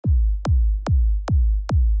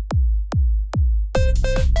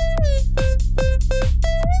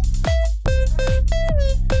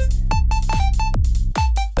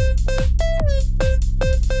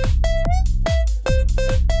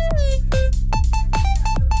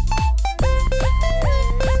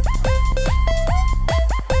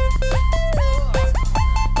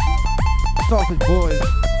Sausage Boys.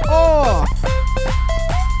 Oh!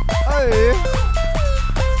 Hey!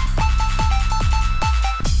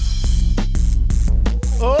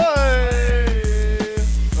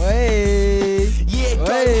 Hey! Yeah, go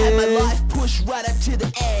Hey. had my life pushed right up to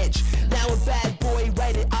the edge. Now a bad boy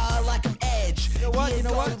rated R like I'm Edge. You know what, Yeah, you know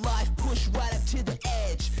go what? life pushed right up to the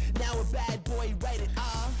edge. Now a bad boy rated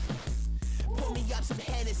R. Pull me up some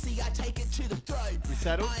Hennessy, I take it to the throat. You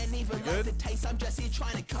settled? I ain't even You like good? the taste, I'm just here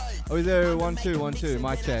trying to cope. Are we there? 1 2 1 2.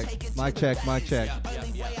 Mic check. Mic check. Mic check.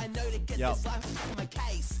 Only way I know to get Yep. this life from my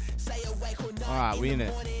case. Stay awake all night. Alright, we in the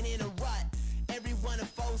it. morning in a rut. Everyone a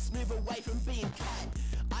false move away from being cut.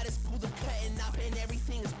 I just pull the curtain up and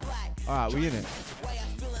everything is black. Alright, we in it. Way I'm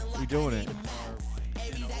feeling like We doing I it. need a map.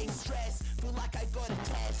 Everyday stress, feel like I got a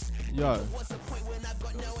test. Yo. What's the point when I've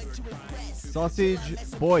got no one to impress? Sausage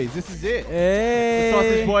Boys. This is it. Hey. The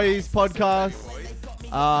Sausage Boys podcast.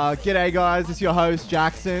 G'day guys. It's your host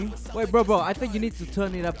Jackson. Wait, bro. I think you need to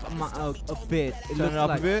turn it up a bit. Turn it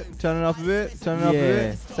up a bit. Turn it up a bit. Turn it up a Yeah.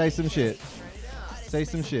 bit. Say some shit. Say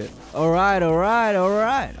some shit. All right.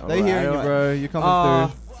 They hearing you, bro. You're coming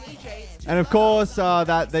through. And of course,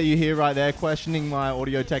 that you hear right there, questioning my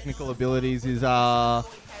audio technical abilities, is your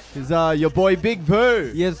boy Big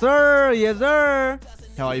Voo. Yes, sir. Yes, sir.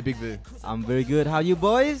 How are you, Big Voo? I'm very good. How you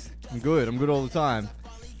boys? I'm good. I'm good all the time.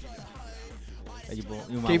 You might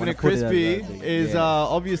Keeping wanna it put crispy that big. is Yeah.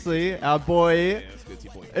 Obviously our boy.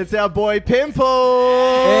 It's our boy Pimple.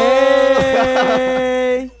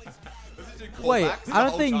 Hey. Wait, I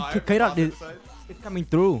don't think K-Dot is coming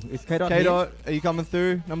through. Is K-Dot K here? Dot, are you coming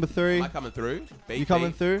through? Number 3. Am I coming through? Beep, You coming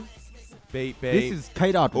beep, through? Beep, beep. This is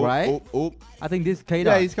K-Dot, Oop, right? oop, oop. I think this is Yeah,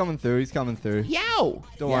 K-Dot. he's coming through. He's coming through. Yow!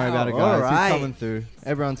 Don't worry about it, Yeah, guys. alright. He's coming through.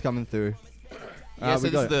 Everyone's coming through. Yeah, so we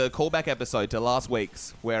this got is the callback episode to last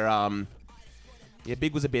week's where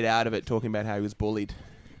Big was a bit out of it talking about how he was bullied.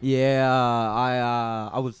 Yeah,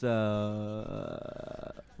 I was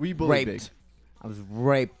Were you bullied, Big? raped. I was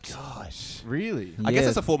raped Gosh. Really? I guess Yes.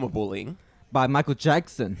 it's a form of bullying. by Michael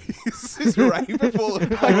Jackson. Is rape a form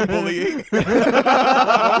of bullying?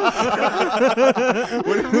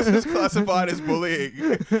 When was this classified as bullying?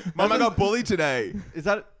 Mum, I got bullied today. Is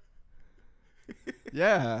that?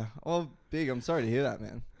 Yeah. Well, Big, I'm sorry to hear that,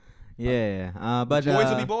 man. Yeah, but Boys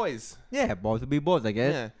will be boys. yeah, boys will be boys, I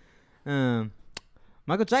guess. Yeah.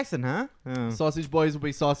 Michael Jackson, huh? Sausage boys will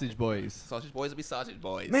be sausage boys. Sausage boys will be sausage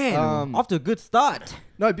boys. Man, off to a good start.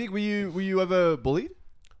 No, Big, were you ever bullied?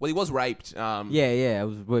 Well, he was raped. Yeah, I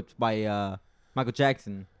was whipped by Michael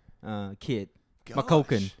Jackson, kid,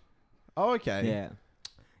 McCulkin. Oh, okay.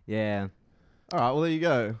 Yeah. All right. Well, there you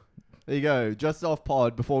go. There you go. Just off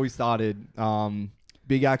pod before we started,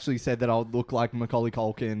 Big actually said that I would look like Macaulay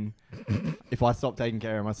Culkin if I stopped taking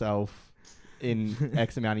care of myself in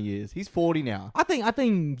X amount of years. He's 40 now. I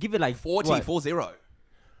think give it like 40, what, 40.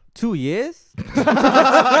 2 years.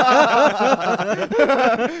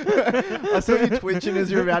 I saw you twitching as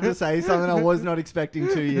you were about to say something. I was not expecting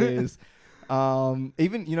 2 years.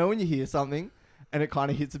 Even, you know, when you hear something and it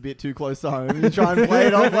kind of hits a bit too close to home, you try and play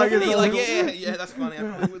it off like it's You're a like, little- yeah, that's funny. I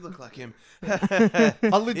probably would look like him.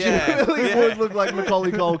 I legitimately Yeah. would look like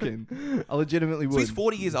Macaulay Culkin. I legitimately So would. he's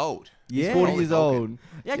 40 years old. He's Yeah. 40 years Macaulay old.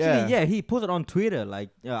 Actually, yeah, he put it on Twitter like,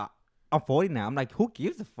 I'm 40 now. I'm like, who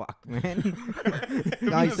gives a fuck, man?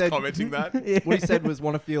 No, he Just said, commenting that. what he said was,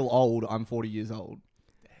 want to feel old, I'm 40 years old.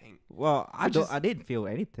 Dang. Well, I Which is- didn't feel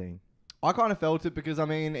anything. I kind of felt it because, I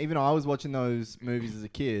mean, even I was watching those movies as a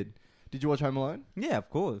kid. Did you watch Home Alone? Yeah, of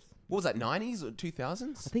course. What was that, 90s or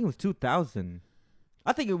 2000s? I think it was 2000.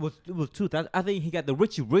 I think it was 2000. I think he got the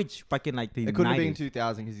Richie Rich back in like the It couldn't 90s. have been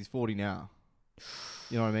 2000 because he's 40 now.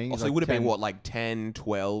 You know what I mean? Oh, He's so he like would have been, 10 what, like 10,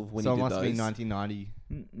 12 when So he it did must those? have been 1990.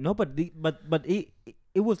 No, but it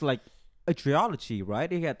was like a trilogy,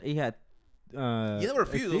 right? He had Yeah, there were a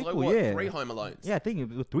few. There was like, sequel, what, yeah. 3 Home Alones? Yeah, I think it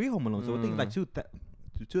was 3 Home Alone. So I think like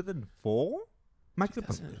 2004. Maximum.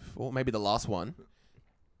 2004, maybe the last one.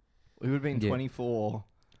 He would have been Yeah. 24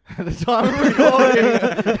 at the time of recording.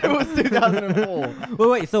 It was 2004.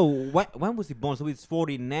 Wait. So when was he born? So he's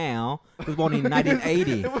 40 now. He was born in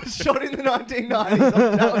 1980. It was shot in the 1990s.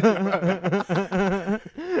 I'm telling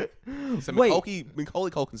you, bro. So Wait. Macaulay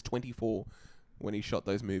Culkin's 24 when he shot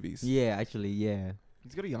those movies. Yeah, actually, yeah.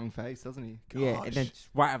 He's got a young face, doesn't he? Yeah, and then Gosh.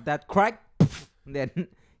 right after that crack, and then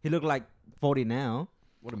he looked like 40 now.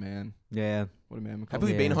 What a man. Yeah. What a man. Have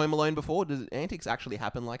Macaulay. we been Yeah. Home Alone before? Does antics actually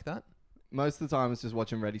happen like that? Most of the time, it's just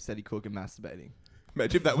watching Ready, Steady, Cook and masturbating.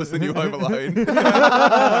 Imagine if that was the new Home Alone.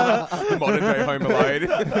 The modern day Home Alone.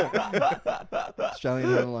 Australian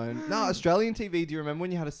Home Alone. No, Australian TV. Do you remember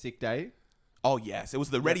when you had a sick day? Oh, yes. It was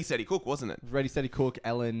the Ready, Steady, Cook, wasn't it? Ready, Steady, Cook,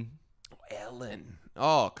 Ellen. Ellen.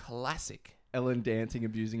 Oh, classic. Ellen dancing,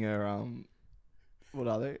 abusing her. What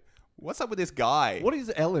are they? What's up with this guy? What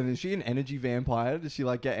is Ellen? Is she an energy vampire? Does she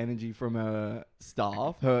like get energy from her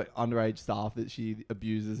staff, her underage staff that she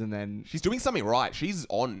abuses, and then She's doing something right. She's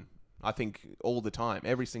on, I think, all the time,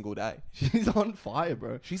 every single day. she's on fire,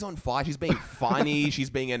 bro? She's on fire. She's being funny. She's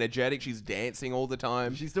being energetic. She's dancing all the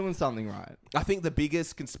time. She's doing something right. I think the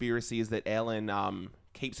biggest conspiracy is that Ellen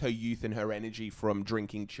keeps her youth and her energy from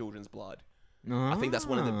drinking children's blood. I think that's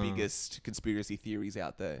one of the biggest conspiracy theories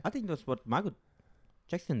out there. I think that's what Michael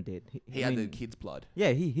Jackson did. He had the kid's blood.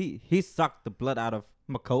 Yeah, he sucked the blood out of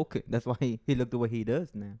McCulkin. That's why he looked the way he does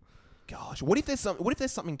now. Gosh, what if there's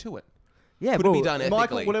something to it? Yeah, Could bro. it be done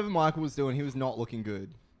ethically? Whatever Michael was doing, he was not looking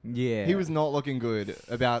good. Yeah, He was not looking good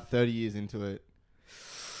about 30 years into it.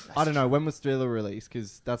 I don't know. When was Thriller released?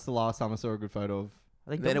 Because that's the last time I saw a good photo of. I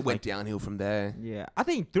think Then that it was went downhill from there. Yeah, I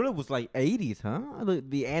think Thriller was like 80s, huh?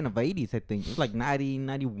 The end of 80s, I think. It was like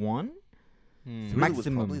 1991. Thriller was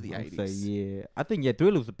probably the I'd say, 80s. yeah. I think, yeah,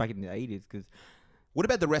 Thriller was back in the 80s because... What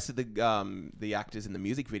about the rest of the actors in the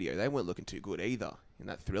music video? They weren't looking too good either in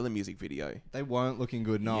that Thriller music video. They weren't looking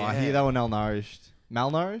good. No, I hear Yeah. they were malnourished.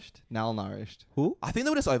 Malnourished? Malnourished. Who? I think they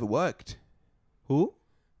were just overworked. Who?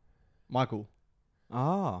 Michael.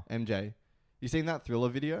 Ah, MJ. You seen that Thriller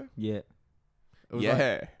video? yeah. It was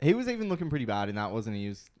Yeah. like- he was even looking pretty bad in that, wasn't he? He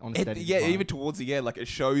was on a steady decline. Even towards the end, like it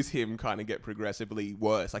shows him kind of get progressively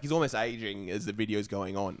worse. Like he's almost aging as the video's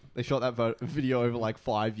going on. They shot that video over like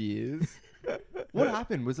 5 years. What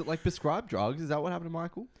happened? Was it like prescribed drugs? Is that what happened to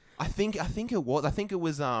Michael? I think it was. I think it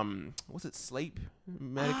was sleep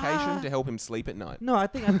medication to help him sleep at night. No, I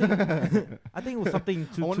think I think it was something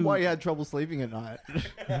to... I wonder why he had trouble sleeping at night.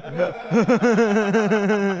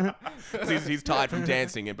 'Cause he's tired from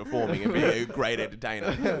dancing and performing and being a great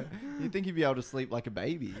entertainer. You'd think he'd be able to sleep like a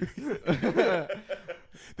baby. I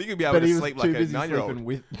think he'd be able But to he was sleep too like a busy 9-year-old. sleeping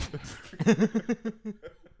with.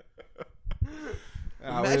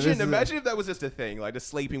 Imagine if that was just a thing, like just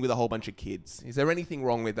sleeping with a whole bunch of kids. Is there anything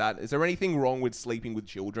wrong with that? Is there anything wrong with sleeping with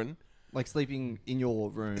children? Like sleeping in your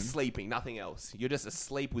room. Sleeping, nothing else. You're just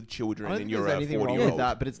asleep with I children don't and think you're there's a anything wrong 40-year-old. with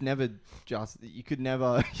that, but it's never just. You could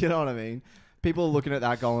never. You know what I mean? People are looking at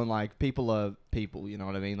that going like, people are people. You know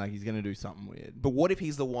what I mean? Like he's gonna do something weird. But what if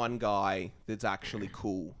he's the one guy that's actually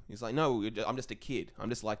cool? He's like, no, I'm just a kid. I'm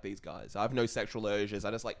just like these guys. I have no sexual urges.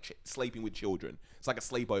 I just like sleeping with children. It's like a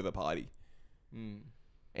sleepover party. And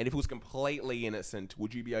if it was completely innocent,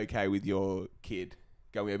 would you be okay with your kid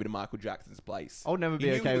going over to Michael Jackson's place? I would never He be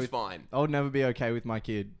knew okay it was with. fine. I would never be okay with my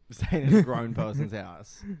kid staying in a grown person's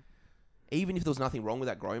house. Even if there was nothing wrong with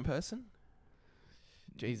that grown person?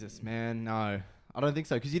 Jesus, man, no, I don't think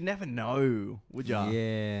so. Because you'd never know, would ya?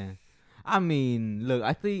 Yeah. I mean, look,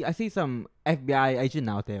 I see some FBI agent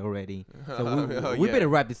out there already. So we yeah. better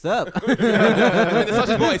wrap this up. The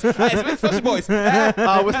Sausage Boys. Hey, it's the Sausage Boys.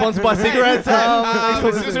 We're sponsored by cigarettes.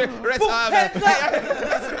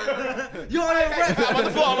 You're on it, I'm on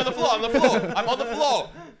the floor. I'm on the floor. I'm on the floor. I'm on the floor.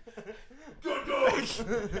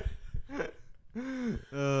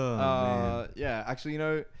 Yeah, actually, you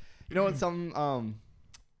know what? Some.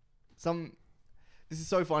 This is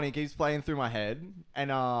so funny. It keeps playing through my head,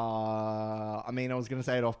 and I mean, I was gonna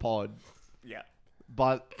say it off pod, Yeah.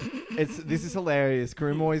 but this is hilarious.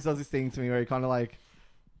 Karim always does this thing to me where he kind of like.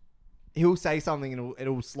 He'll say something and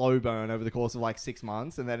it'll slow burn over the course of like 6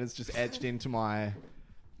 months, and then it's just etched into my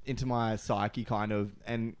psyche kind of.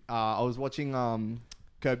 And I was watching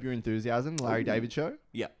Curb Your Enthusiasm, the Larry David show,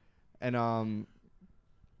 Yeah. and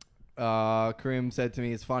Karim said to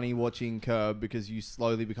me, "It's funny watching Curb because you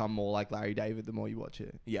slowly become more like Larry David the more you watch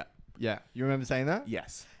it." Yeah. Yeah, you remember saying that?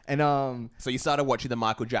 Yes. And So you started watching the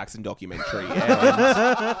Michael Jackson documentary. And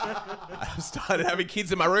I started having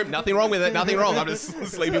kids in my room. Nothing wrong with it. Nothing wrong. I'm just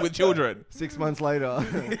sleeping with children. 6 months later,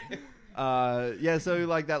 yeah. So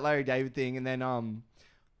like that Larry David thing, and then I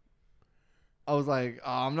was like,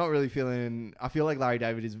 I'm not really feeling. I feel like Larry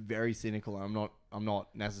David is very cynical. And I'm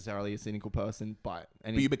not necessarily a cynical person, but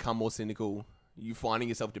But you become more cynical. You finding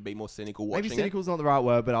yourself to be more cynical watching maybe cynical is not the right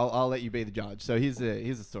word, but I'll let you be the judge. So here's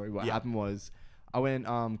the story. What happened was, I went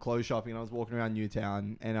clothes shopping and I was walking around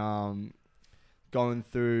Newtown and going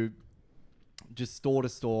through just store to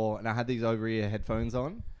store, and I had these over ear headphones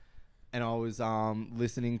on, and I was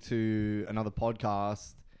listening to another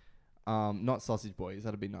podcast, not Sausage Boys.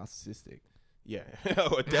 That'd be narcissistic. Yeah.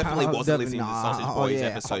 I definitely wasn't listening to Sausage Boys yeah.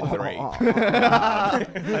 episode 3. I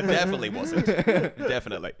definitely wasn't.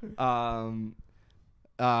 Definitely. So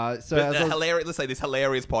But as I was- hilarious, let's say this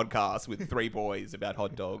hilarious podcast with 3 boys about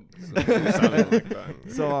hot dogs.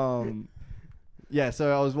 Yeah,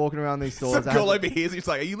 so I was walking around these stores. Some girl over here is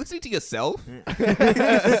like, are you listening to yourself?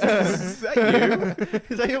 Is that you?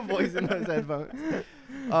 Is that your voice in those headphones?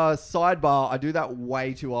 Sidebar, I do that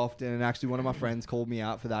way too often. And actually, one of my friends called me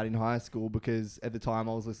out for that in high school because at the time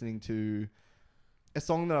I was listening to a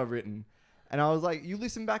song that I've written. And I was like, you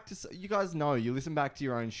guys know, you listen back to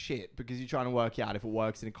your own shit because you're trying to work out if it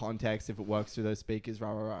works in a context, if it works through those speakers,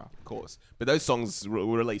 rah, rah, rah. Of course. But those songs were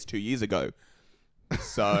released 2 years ago.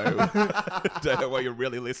 So, don't know why you're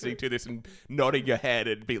really listening to this and nodding your head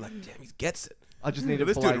and be like, damn, he gets it. I just need it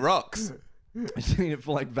This for dude like, rocks. I just need it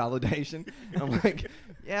for like validation. I'm like,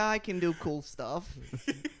 yeah, I can do cool stuff.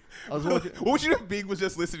 I was walking. What would you know if Big was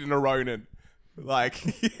just listening to Ronan? Like,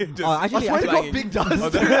 just Oh, actually, I swear to God, actually, Big does do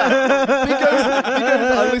that. Big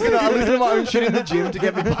goes, I listen to my own shit in the gym to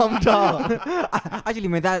get me pumped up. actually,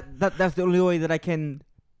 man, that's the only way that I can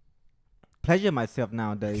pleasure myself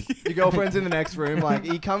nowadays. Your girlfriend's in the next room, like,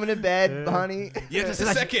 are you coming to bed, honey? yeah, just a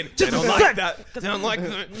Like, second. just I don't a like sec. that. Don't like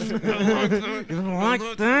that. You don't like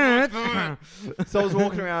that? So I was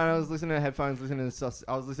walking around, I was listening to headphones, I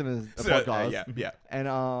was listening to a podcast. Yeah.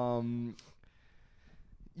 And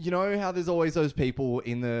you know how there's always those people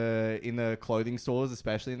in the clothing stores,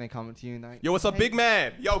 especially, and they come up to you and they, Yo, what's up, big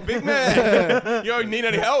man? Yo, big man. Yo, need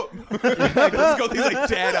any help? He's got these like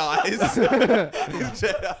dead eyes.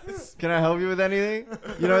 Dead eyes. can I help you with anything?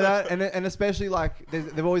 You know that, and especially like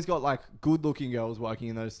they've always got like good-looking girls working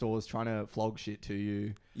in those stores trying to flog shit to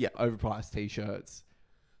you. Yeah. Overpriced t-shirts.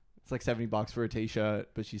 It's like $70 for a t-shirt,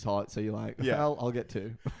 but she's hot, so you're like, Yeah. well, I'll get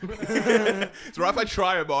two. It's right if I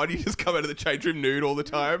try him on, you just come out of the change room nude all the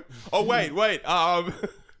time. Oh, wait. I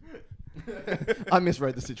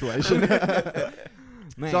misread the situation.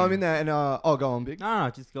 Man. So I'm in there, and go on, Big.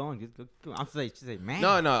 No, just go on. Just go. I'm just say, man.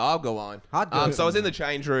 No, I'll go on. Hot dog. So I was in the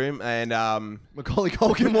change room and Macaulay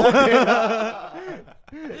Culkin walked in.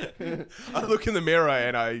 I look in the mirror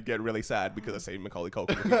and I get really sad because I see Macaulay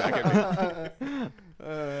Culkin looking back at me.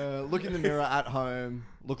 Look in the mirror at home.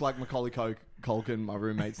 Look like Macaulay Culkin. My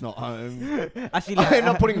roommate's not home. Actually, I end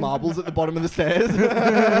up putting marbles at the bottom of the stairs.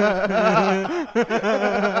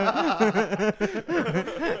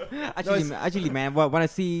 actually, man, when I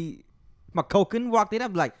see McCulkin walked in,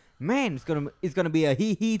 I'm like, man, it's gonna be a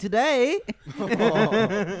hee today. There's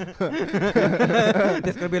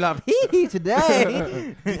gonna be a lot of hee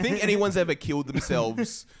today. Do you think anyone's ever killed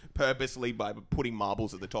themselves purposely by putting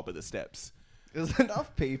marbles at the top of the steps? There's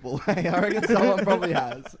enough people. Hey, I reckon someone probably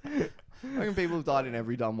has. I reckon people have died in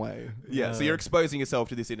every dumb way. Yeah, so you're exposing yourself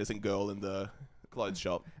to this innocent girl in the clothes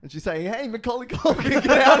shop. And she's saying, hey, Macaulay Culkin,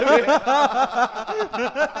 get out of here.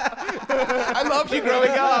 I loved you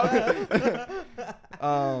growing up.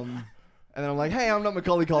 And then I'm like, hey, I'm not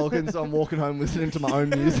Macaulay Culkin, so I'm walking home listening to my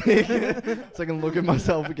own music so I can look at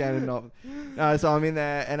myself again and not. No, so I'm in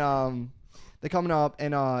there and they're coming up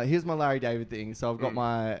and here's my Larry David thing. So I've got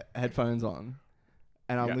my headphones on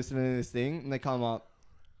and I'm listening to this thing and they come up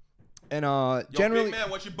and generally. Big man,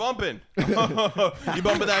 what you bumping? You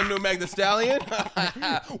bumping that new Meg the Stallion?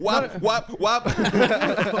 Wop, wop, wop. Like,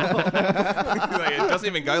 it doesn't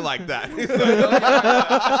even go like that.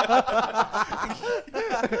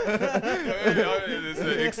 It's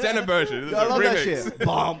an extended version. It's I a love remix. that shit.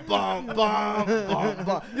 Bum, bum, bum, bum,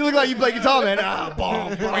 bum. You look like you play guitar, man. Bum,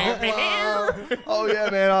 bum, bum. Oh, yeah,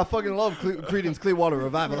 man. I fucking love Creedence Clearwater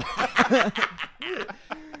Revival.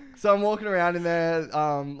 So I'm walking around in there.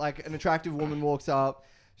 Like, an attractive woman walks up.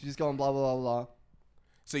 She's just going blah, blah, blah, blah.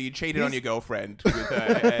 So you cheated on your girlfriend with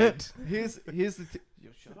her head. Here's the...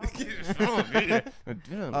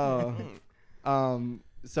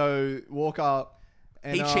 So walk up.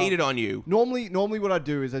 And, He cheated on you. Normally what I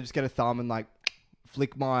do is I just get a thumb and like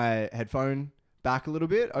flick my headphone back a little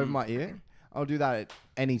bit over my ear. I'll do that at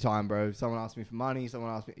any time, bro. If someone asks me for money,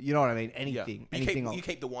 someone asks me, you know what I mean? Anything, anything. You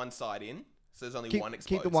keep the one side in, so there's only one exposed.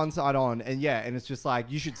 Keep the one side on, and and it's just like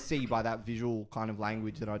you should see by that visual kind of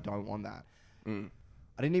language that I don't want that.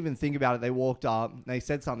 I didn't even think about it. They walked up, they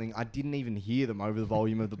said something. I didn't even hear them over the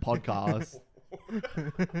volume of the podcast.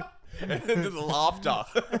 And then the laughter.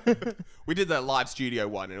 We did that live studio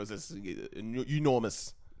one, and it was this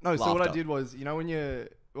enormous. No, so what I laughter. did was, you know, when you,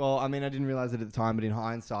 well, I mean, I didn't realize it at the time, but in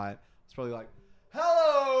hindsight, it's probably like,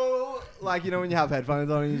 hello, like, you know, when you have headphones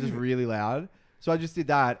on and you're just really loud. So I just did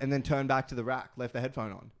that and then turned back to the rack, left the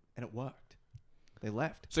headphone on, and it worked. They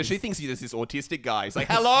left. So she thinks you're this autistic guy. He's like,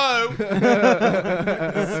 hello!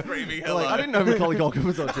 Screaming hello. Like, I didn't know Macaulay Culkin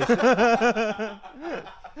was autistic.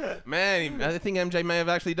 Man, I think MJ may have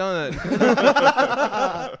actually done it.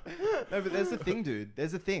 No, but there's the thing, dude.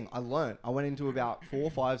 There's the thing. I learned. I went into about 4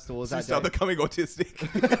 or 5 stores So you that start day. becoming autistic.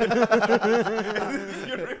 This is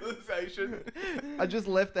your realization. I just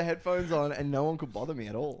left the headphones on and no one could bother me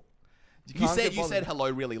at all. You can't said get you said bothered. hello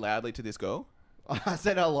really loudly to this girl. I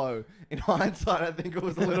said hello. In hindsight, I think it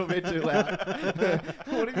was a little bit too loud.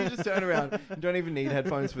 What if you just turn around? You don't even need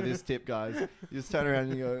headphones for this tip, guys. You just turn around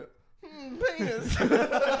and you go, penis.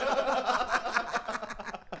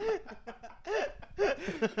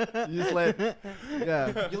 You just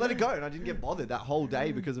you let it go, and I didn't get bothered that whole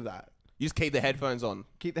day because of that. You just keep the headphones on.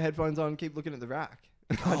 Keep the headphones on, keep looking at the rack.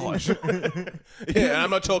 Gosh. Yeah, and I'm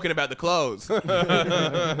not talking about the clothes.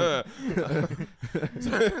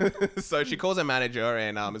 So she calls her manager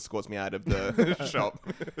and escorts me out of the shop.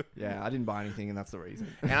 Yeah, I didn't buy anything, and that's the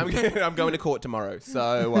reason. And I'm going to court tomorrow.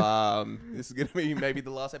 So this is going to be maybe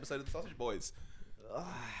the last episode of the Sausage Boys.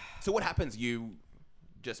 So what happens? You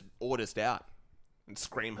just orders out and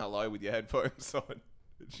scream hello with your headphones on.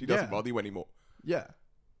 She doesn't Yeah. bother you anymore. Yeah.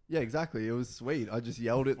 Yeah, exactly. It was sweet. I just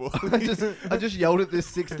yelled at I just yelled at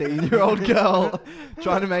this 16-year-old girl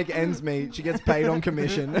trying to make ends meet. She gets paid on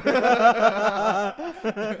commission. Yeah,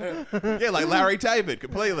 like Larry David,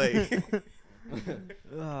 completely. And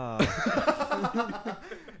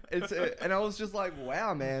I was just like,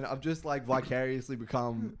 wow, man, I've just like vicariously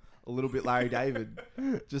become a little bit Larry David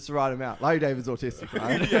just to write him out. Larry David's autistic,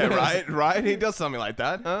 right? Yeah, right. He does something like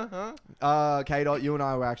that, huh? K-Dot, you and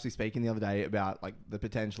I were actually speaking the other day about like the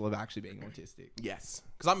potential of actually being autistic. Yes,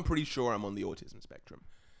 because I'm pretty sure I'm on the autism spectrum.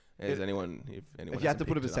 If anyone If you had hasn't to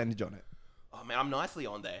put a picked it up. percentage on it. Oh man, I'm nicely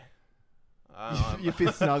on there. You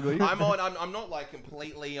fit snugly. I'm on. I'm not like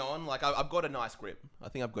completely on. Like I've got a nice grip. I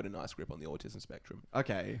think I've got a nice grip on the autism spectrum.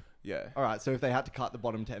 Okay. Yeah. All right. So if they had to cut the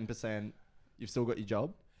bottom 10%, you've still got your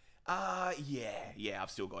job? Yeah.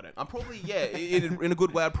 I've still got it. I'm probably in a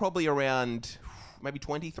good way. I'm probably around maybe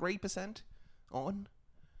 23% on.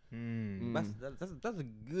 That's a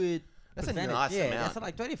good. That's a percentage. nice amount. That's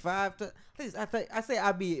like 25. I say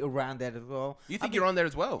I'll be around that as well. You think you're on there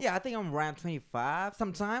as well? Yeah, I think I'm around 25.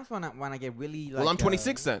 Sometimes when I get really like. Well, I'm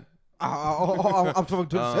 26 then. I'm talking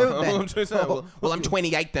 27 then. I'm 27. Well, I'm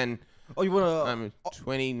 28 then. Oh, you wanna? I'm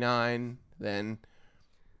 29 then.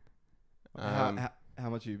 How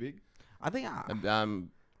much are you big? I think.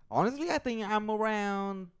 Honestly, I think I'm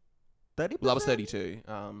around 30%. well, I was 32.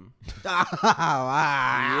 Yeah.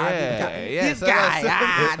 Yeah. This guy.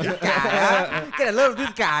 Get a little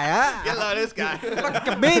this guy, huh? Get a load of this guy. Like a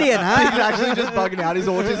comedian, huh? He's actually just bugging out his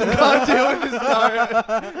autism. Can't deal with this.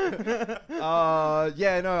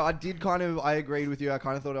 Yeah, no, I agreed with you. I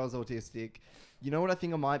kind of thought I was autistic. You know what I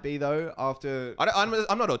think I might be though? After I'm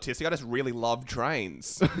not autistic. I just really love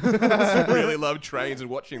trains. I just really love trains and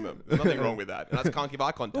watching them. There's nothing wrong with that. And I just can't give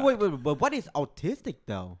eye contact. Wait, but what is autistic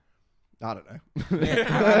though? I don't know.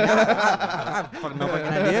 I have fucking no fucking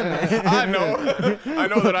idea, man. I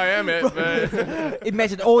know that I am it, but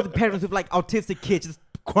Imagine all the parents with like autistic kids just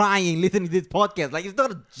crying listening to this podcast. Like it's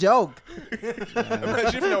not a joke.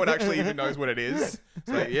 imagine if no one actually even knows what it is. It's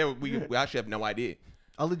like, yeah, we actually have no idea.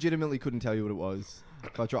 I legitimately couldn't tell you what it was.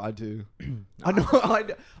 I tried to. I know.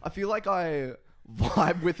 I feel like I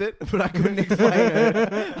vibe with it, but I couldn't explain it.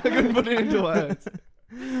 I couldn't put it into words.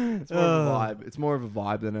 It's more of a vibe. It's more of a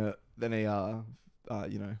vibe than a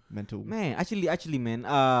mental. Man, actually, man.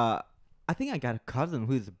 I think I got a cousin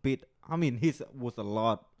who's a bit. I mean, his was a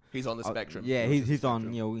lot. He's on the spectrum. Yeah, he's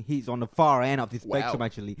on. He's on the far end of the spectrum. Wow.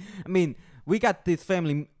 Actually, I mean, we got this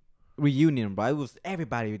family reunion, right? It was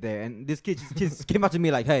everybody there, and this kid just came up to me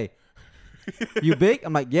like, "Hey, you big?"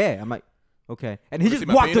 I'm like, "Yeah." I'm like, "Okay," and he Wanna just see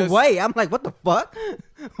my walked penis? away. I'm like, "What the fuck?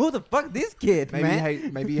 Who the fuck is this kid,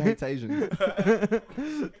 man?" Maybe he hates Asians. I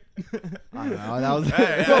don't know.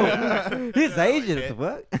 That was. He's Asian, as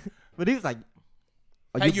fuck. But he was like,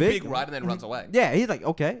 "Are Hey, you you big?" big, right? And then runs away. Yeah, he's like,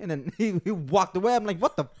 "Okay," and then he walked away. I'm like,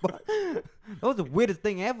 "What the fuck?" That was the weirdest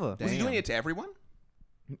thing ever. Was he doing it to everyone?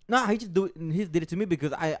 No, he just did it to me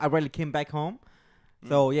because I rarely came back home.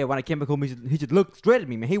 So yeah, when I came back home, he just looked straight at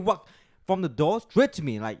me, man. He walked from the door straight to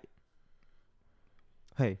me, like,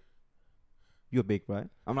 "Hey, you're big, right?"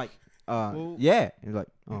 I'm like, yeah." He's like,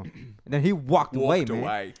 "Oh," and then he walked away, man.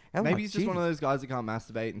 away. I'm Maybe like, he's just one of Jesus. those guys that can't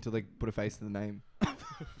masturbate until they put a face to the name.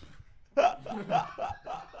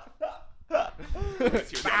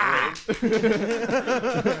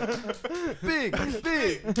 Big.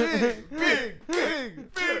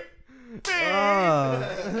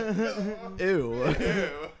 Ew.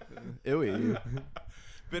 Ew.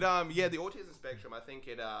 But yeah, the autism spectrum. I think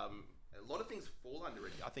it a lot of things fall under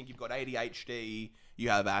it. I think you've got ADHD. You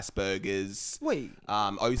have Asperger's. Wait,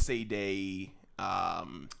 OCD.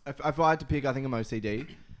 If I had to pick, I think I'm OCD,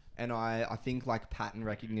 and I think like pattern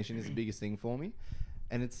recognition is the biggest thing for me,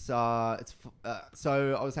 and so I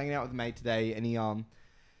was hanging out with a mate today, and he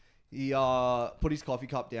put his coffee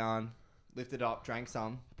cup down, lifted it up, drank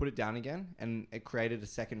some, put it down again, and it created a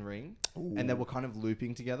second ring, and they were kind of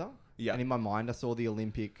looping together. Yeah. And in my mind, I saw the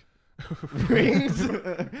Olympic rings.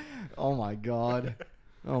 Oh my god.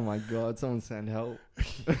 Oh my god, someone send help.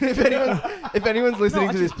 if anyone's listening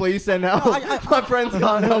to this, please send help. My friends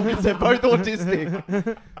can't help because they're both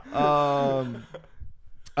autistic.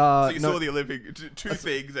 So you saw the Olympic two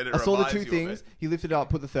things, and it I saw the reminds two you of things. it. He lifted it up,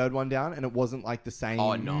 put the third one down, and it wasn't like the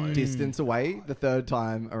same distance away the third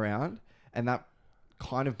time around, and that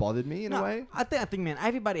kind of bothered me in a way. I think, man,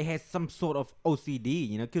 everybody has some sort of OCD,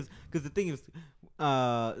 you know, because the thing is,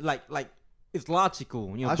 like it's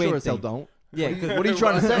logical, you know. I brain sure as hell thing. don't. Yeah, What are you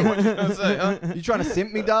trying to say? What you trying to say, huh? You trying to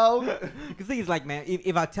simp me, dog? The thing is, like, man,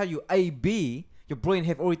 if I tell you A, B, your brain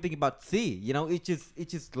have already think about C. You know, it's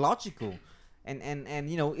just logical, and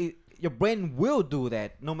you know, your brain will do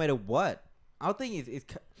that no matter what. I think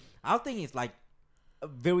it's like a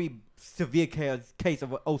very severe case of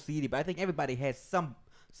OCD, but I think everybody has some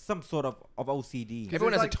sort of OCD.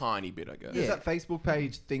 Everyone has like- a tiny bit, I guess. There's Yeah. that Facebook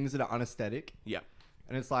page, things that are unaesthetic. Yeah.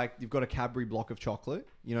 And it's like you've got a Cadbury block of chocolate.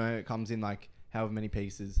 You know, it comes in like however many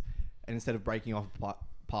pieces, and instead of breaking off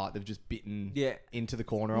part, they've just bitten into the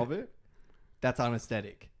corner of it. That's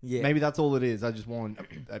unaesthetic. Yeah. Maybe that's all it is. I just want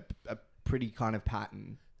a pretty kind of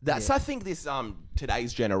pattern. That's I think this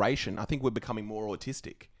today's generation. I think we're becoming more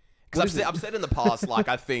autistic. What Because is it? I've said in the past, like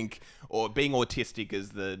I think, or being autistic is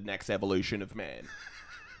the next evolution of man.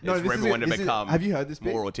 No, It's for this is everyone it. to This is- become have you heard this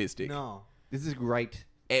bit? more autistic. No. This is great.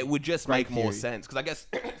 It would just Great make more theory. sense because I guess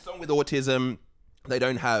someone with autism, they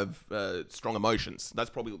don't have strong emotions. That's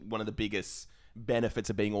probably one of the biggest benefits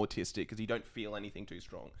of being autistic because you don't feel anything too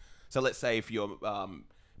strong. So let's say if your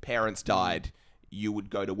parents died, you would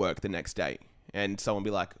go to work the next day, and someone would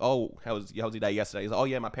be like, "Oh, how was your day yesterday?" He's like, "Oh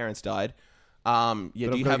yeah, my parents died." Yeah, But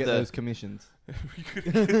do I've you got to have get the those commissions.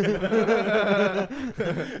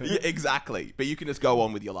 Yeah, exactly? But you can just go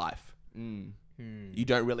on with your life. Mm. You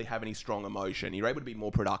don't really have any strong emotion. You're able to be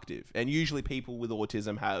more productive. And usually people with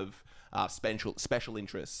autism have special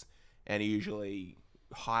interests and are usually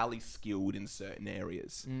highly skilled in certain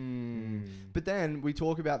areas. But then we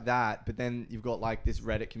talk about that, but then you've got like this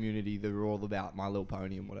Reddit community that are all about My Little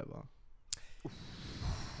Pony and whatever.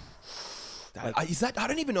 I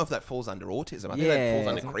don't even know if that falls under autism. I think Yeah. that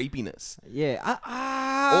falls under creepiness. Yeah.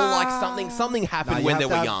 Or like something happened No, you when have they to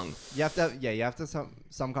were have- young. You have to, you have to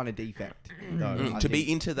some kind of defect though. I To be think.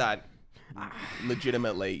 into that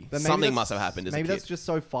legitimately, But maybe something that's- must have happened as a maybe kid. that's just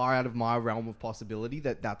so far out of my realm of possibility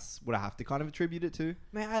that's what I have to kind of attribute it to.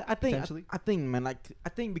 Man, I think Potentially. I think, man, like I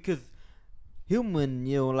think because human,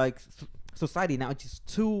 you know, like society now is just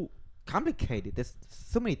too complicated. There's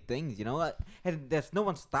so many things, you know, and there's no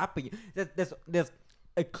one stopping you. There's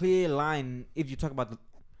a clear line if you talk about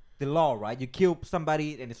the law, right? You kill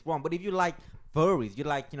somebody and it's wrong. But if you like furries, you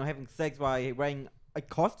like, you know, having sex while wearing a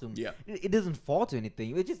costume. Yeah. It doesn't fall to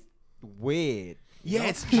anything. It's just weird. you Yeah, know?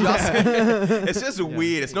 it's just it's just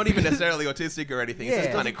weird. It's not even necessarily autistic or anything. It's Yeah. just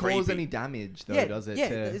It kind of doesn't cause creepy. any damage though, yeah, does it? Yeah,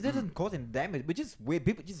 to- it doesn't cause any damage, but just weird.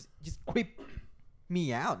 People just creep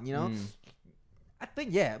me out, you know. I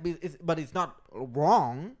think but it's not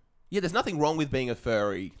wrong. Yeah, there's nothing wrong with being a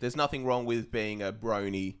furry. There's nothing wrong with being a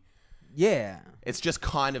brony. Yeah, It's just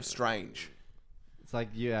kind of strange. It's like,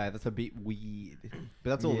 yeah, that's a bit weird, but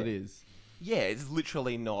that's all Yeah. it is. Yeah, it's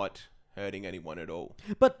literally not hurting anyone at all.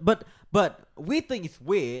 but we think it's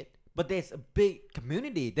weird, but there's a big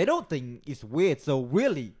community. They don't think it's weird. So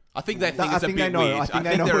really, I think they think I it's a think bit they know. weird. I think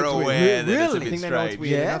they know they're it's weird. aware that it's a Really? bit I think they know it's strange.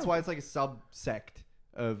 weird. And Yeah. that's why it's like a subsect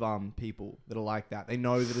of people that are like that. They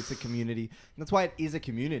know that it's a community. And that's why it is a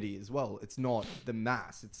community as well. It's not the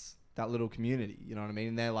mass. It's that little community. You know what I mean?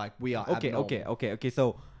 And they're like, we are abnormal. okay.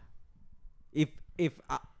 So if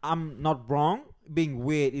I'm not wrong, being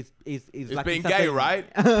weird is It's like being something- gay, right?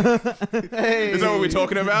 Hey. Is that what we're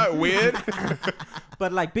talking about? Weird?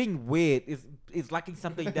 But like being weird is liking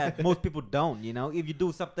something that most people don't. You know, if you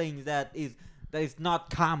do something that is not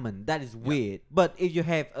common, that is weird. But if you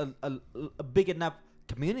have a big enough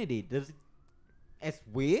community, does it as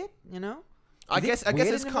weird? You know, I Is it guess weird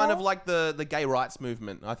it's kind of anymore? like the gay rights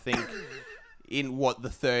movement. I think in the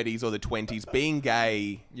 30s or the 20s, being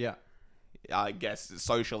gay, Yeah. I guess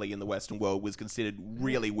socially in the Western world was considered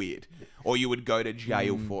really weird, or you would go to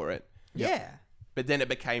jail for it. yeah. But then it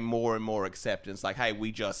became more and more acceptance. Like, hey,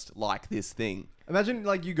 we just like this thing. Imagine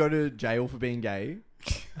like you go to jail for being gay.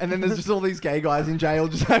 And then there's just all these gay guys in jail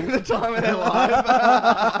just having the time of their life.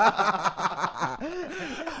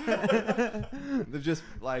 They're just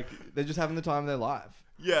having the time of their life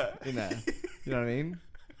Yeah. in there. You know what I mean?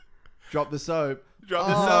 Drop the soap. Drop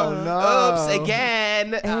the Oh, soap. no. Oops,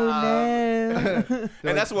 again. no.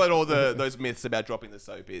 And that's what all those myths about dropping the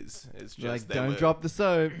soap is. It's You're just like, don't drop the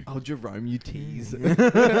soap. Oh, Jerome, you tease. Yeah.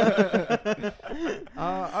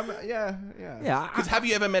 Yeah, Because have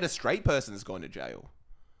you ever met a straight person that's gone to jail?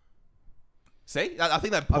 See, I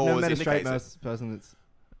think that I've never pause met a straight indicates it. person that's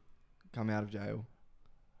come out of jail.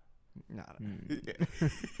 No, I don't know.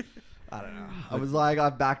 I don't know. I was like, I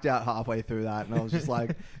backed out halfway through that, and I was just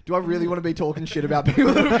like, do I really want to be talking shit about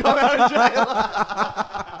people that have come out of jail?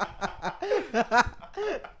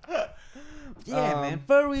 yeah, man.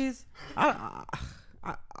 Furries. I,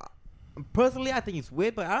 personally, I think it's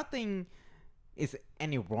weird, but I don't think it's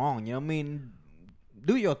any wrong. You know what I mean?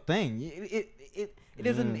 Do your thing. It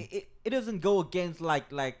doesn't go against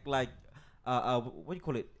like what do you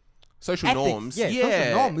call it? Social Ethics. norms. Yeah,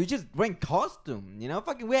 social norm. We just bring costume. You know,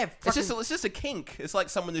 fucking we have. It's Fucking, just a kink. It's like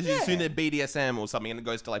someone who's doing their BDSM or something, and it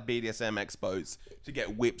goes to like BDSM expos to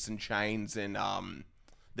get whips and chains and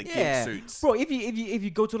the kink suits. Bro, if you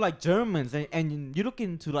go to like Germans and you look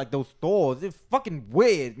into like those stores, it's fucking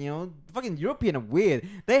weird. You know, fucking European are weird.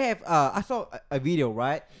 They have. I saw a video,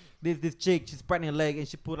 right? This chick, she's spreading her leg and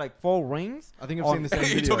she put like 4 rings. I think I've seen the same You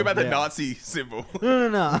video. talk about the Yeah. Nazi symbol.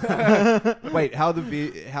 No. Wait, how the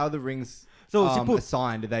rings So she put-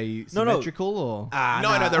 assigned? Are they No, no. symmetrical or?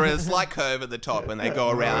 No, there is a slight curve at the top, and they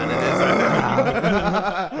go around. And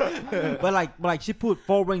there's but like she put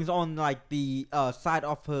 4 rings on like the side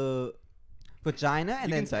of her vagina,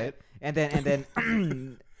 and You then can say it. and then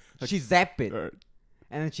she zap it, and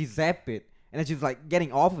then she zap it, and then she's like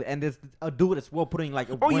getting off of it, and there's a dude as well putting like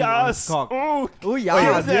a ring on his cock. Oh, Oh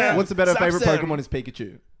yes. yeah. What's the better Zap favorite them. Pokemon is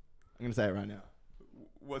Pikachu. I'm gonna say it right now.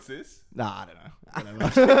 what's this? Nah, I don't know.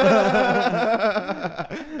 Whatever.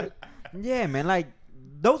 Yeah, man. Like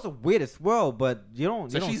those are weird as well, but you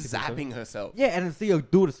don't. So you don't she's see people- zapping herself. Yeah, and then see a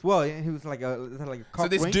dude as well. He was like a cock So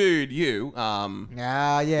this ring. dude, Yeah,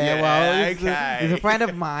 Yeah, well, he's okay. a friend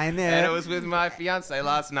of mine. Yeah. and it was with my fiance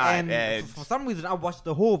last night, And and for some reason, I watched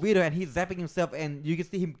the whole video, and he's zapping himself, and you can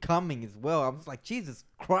see him coming as well. I was like, Jesus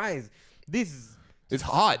Christ, this is it's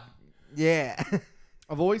hot. yeah.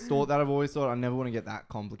 I've always thought that. I've always thought I never want to get that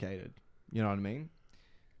complicated. You know what I mean?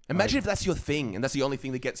 Imagine if that's your thing, and that's the only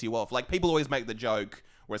thing that gets you off. Like people always make the joke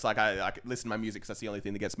where it's like I listen to my music because that's the only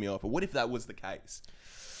thing that gets me off. But what if that was the case?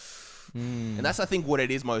 And that's I think what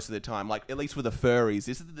it is most of the time. Like at least with the furries,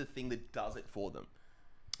 this is the thing that does it for them.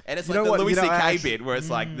 And it's You like know the what? Louis You know, I C.K. actually- bit where it's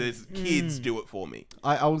like there's kids do it for me.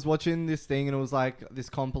 I was watching this thing and it was like this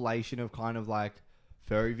compilation of kind of like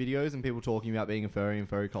furry videos and people talking about being a furry and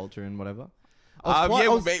furry culture and whatever.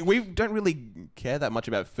 We don't really care that much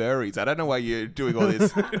about furries. I don't know why you're doing all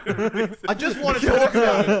this. I just want to talk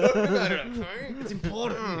about it. It's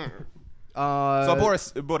important. So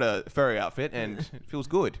I bought a furry outfit and it feels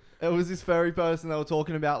good. It was this furry person. They were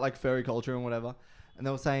talking about like furry culture and whatever, and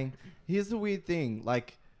they were saying, "Here's the weird thing.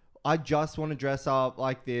 Like, I just want to dress up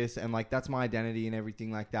like this, and like that's my identity and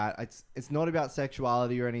everything like that. It's not about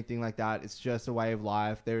sexuality or anything like that. It's just a way of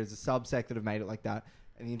life. There is a subsect that have made it like that."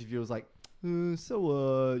 And the interviewer was like,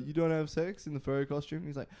 "So you don't have sex in the furry costume?"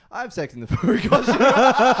 He's like, "I have sex in the furry costume."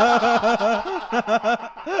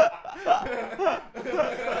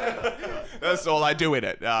 That's all I do in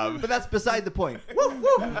it. But that's beside the point. Woof,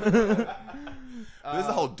 woof. There's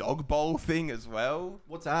the whole dog bowl thing as well.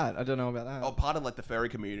 What's that? I don't know about that. Oh, part of like the furry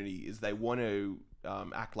community is they want to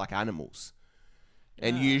act like animals,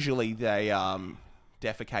 and usually they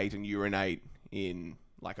defecate and urinate in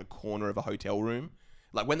like a corner of a hotel room.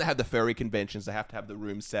 Like when they have the furry conventions, they have to have the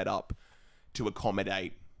room set up to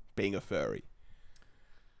accommodate being a furry.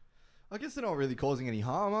 I guess they're not really causing any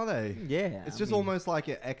harm, are they? Yeah, It's I just mean- almost like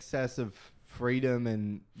an excess of freedom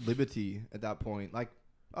and liberty at that point. Like,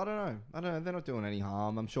 I don't know. They're not doing any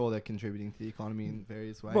harm. I'm sure they're contributing to the economy in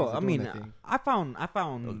various ways. Well, They're I doing mean, their thing. I found The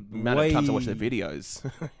amount of times I watch their way-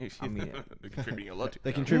 videos, I mean, they're contributing a lot. To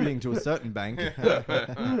They're contributing to a certain bank.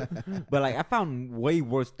 But like I found way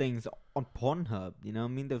worse things on Pornhub. You know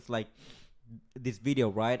what I mean? There's like this video,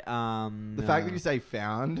 right? The fact that you say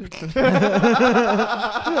found.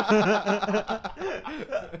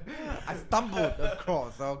 I stumbled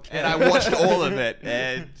across. Okay. And I watched all of it,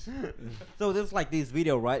 and So there's like this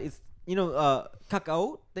video, right? It's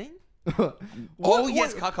cacao thing.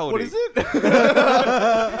 yes, cuckolding. What is it?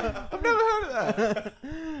 I've never heard of that.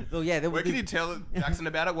 So yeah, there was Where can this- you tell Jackson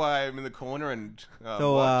about it? Why I'm in the corner and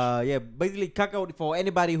So watch? yeah, basically cacao, for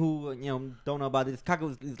anybody who don't know about this,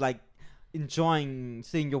 cacao is like enjoying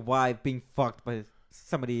seeing your wife being fucked by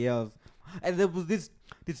somebody else. And there was this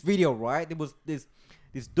video, right? There was this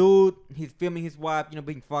this dude, he's filming his wife,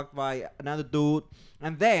 being fucked by another dude,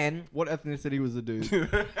 and then What ethnicity was the dude?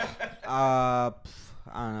 I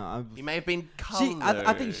don't know. He may have been She, colored.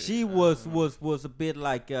 I think she was a bit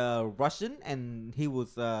like Russian, and he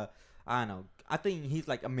was I don't know. I think he's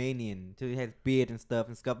like Armenian, so he has beard and stuff.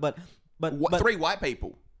 But What, 3 white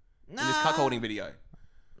people in this cuckolding video.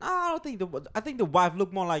 No, I don't think I think the wife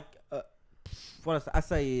looked more like what I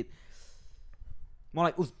say it. More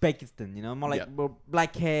like Uzbekistan, more like Yeah. more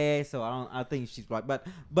black hair. So I think she's right.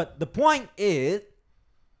 But the point is,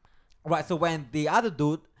 right? So when the other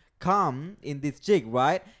dude come in this chick,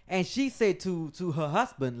 right, and she said to her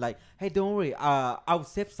husband like, "Hey, don't worry, I'll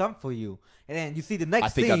save some for you." And then you see the next I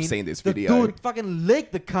think scene, I've seen this the video. dude fucking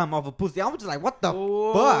licked the cum off a pussy. I was just like, "What the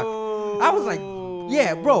fuck?" I was like,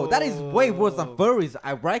 "Yeah, bro, that is way worse than furries,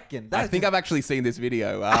 I reckon." I think I've actually seen this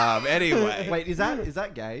video. Anyway. Wait, is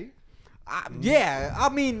that gay? yeah, I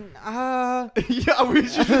mean, Yeah, I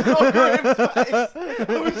wish you saw Graham's face.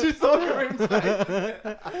 I wish you saw Graham's face.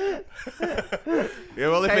 Yeah,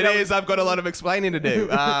 well, if Hey, it that is, I've got a lot of explaining to do.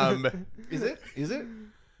 Is it?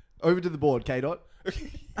 Over to the board, K Dot.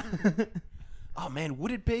 Oh, man,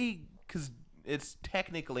 would it be? Because it's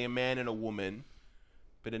technically a man and a woman,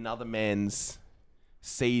 but another man's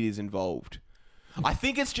seed is involved. I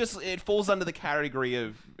think it falls under the category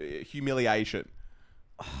of humiliation.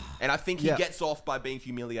 And I think he Yeah. gets off by being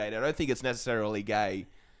humiliated. I don't think it's necessarily gay,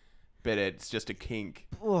 but it's just a kink.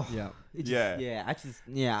 Yeah. It's Yeah. yeah.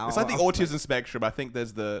 It's like the autism spectrum. I think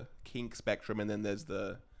there's the kink spectrum and then there's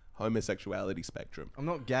the homosexuality spectrum. I'm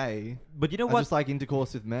not gay. But you know I what? just like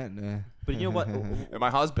intercourse with men. But you know what? And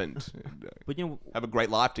my husband But you know. have a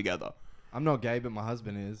great life together. I'm not gay, but my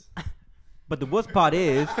husband is. But the worst part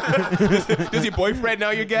is, Does your boyfriend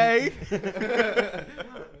know you're gay?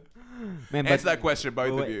 man. Answer that question,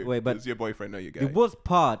 both wait, of you. wait, but Does your boyfriend know you're gay? the worst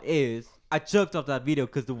part is, I jerked off that video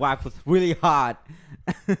because the wife was really hot.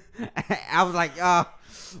 I was like,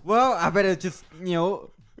 well, I better just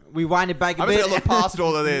rewind it back a I'm bit. just gonna look past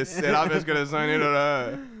all of this, and I'm just gonna zone in on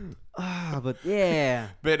her. But yeah.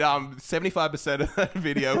 But 75% of that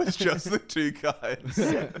video is just the 2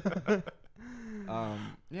 guys.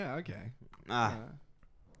 Yeah, okay.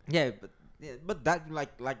 Yeah, but that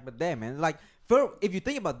but there, man, like if you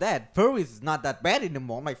think about that, furries is not that bad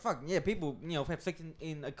anymore. I'm like, fuck, yeah, people have sex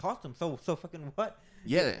in a costume, so fucking what?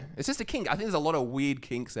 Yeah, it's just a kink. I think there's a lot of weird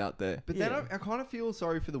kinks out there. But then I kind of feel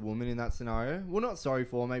sorry for the woman in that scenario. Well, not sorry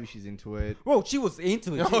for her. Maybe she's into it. Bro, she was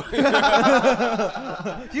into it.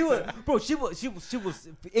 She was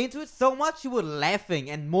into it so much. She was laughing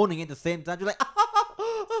and moaning at the same time. She's like,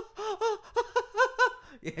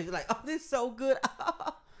 yeah, she's like, oh, this is so good.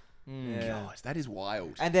 Yeah. Gosh, that is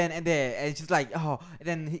wild. And she's like, oh, and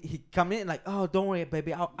then he come in like, oh, don't worry,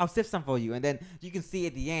 baby, I'll save some for you. And then you can see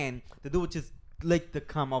at the end, the dude just licked the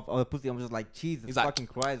cum off of the pussy. I'm just like, Jesus He's like, fucking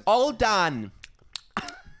Christ. All done.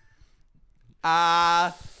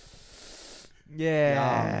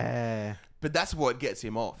 Yeah. But that's what gets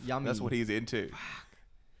him off. Yummy. That's what he's into.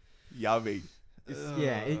 Yummy.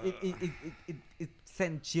 It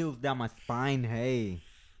sent chills down my spine. Hey.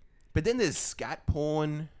 But then there's scat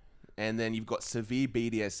porn, and then you've got severe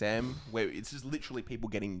BDSM, where it's just literally people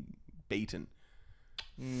getting beaten.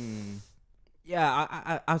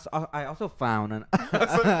 Yeah, I also found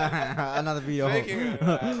another video.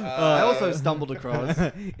 I also stumbled across.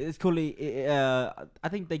 It's called I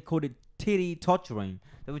think they called it titty torturing.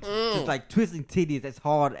 They were just like twisting titties as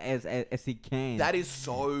hard as he can. That is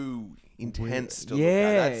so intense to yeah, look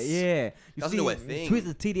at. That's, yeah. You doesn't do a thing. Twist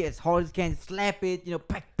the titty as hard as you can, slap it,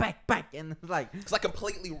 back, and it's like It's like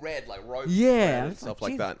completely red, like rope. yeah, and it's stuff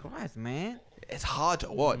like Jesus that. Christ, man. It's hard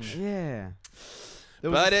to watch. Yeah.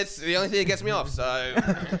 But it's the only thing that gets me off, so...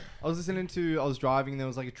 I was driving, and there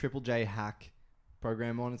was like a Triple J hack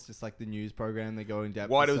program on. It's just like the news program. They go in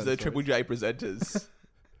depth. Why with does the certain Triple stories. J presenters...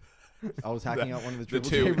 I was hacking up one of the the Triple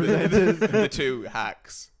two, J presenters. the 2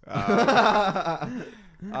 hacks.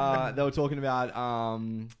 They were talking about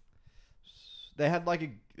they had like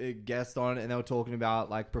a guest on, and they were talking about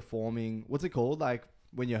like performing. What's it called? Like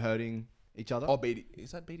when you're hurting each other.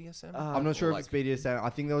 Is that BDSM? I'm not sure Or if it's BDSM. I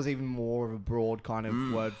think there was even more of a broad kind of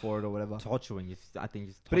word for it or whatever. Torturing, I think.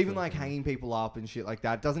 But even like hanging people up and shit like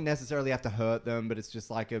that doesn't necessarily have to hurt them, but it's just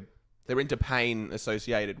like a. They're into pain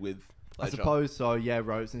associated with pleasure. I suppose so. Yeah,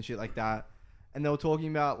 ropes and shit like that. And they were talking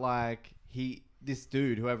about like this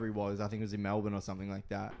dude, whoever he was, I think it was in Melbourne or something like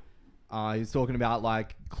that. He was talking about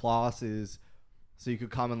like classes, so you could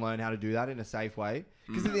come and learn how to do that in a safe way.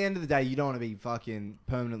 Because at the end of the day, you don't want to be fucking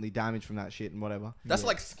permanently damaged from that shit and whatever. That's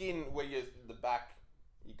like skin where the back,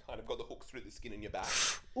 you kind of got the hooks through the skin in your back.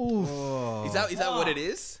 Ooh. Is that what it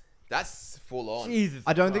is? That's full on. Jesus.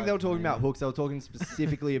 I don't think they were Christ, talking man. about hooks. They were talking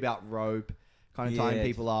specifically about rope, kind of tying Yeah.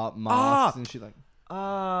 people up, masks and shit like.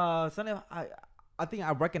 Something I think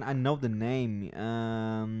I reckon I know the name.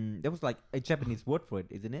 There was like a Japanese word for it,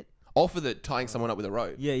 isn't it? All for the tying someone up with a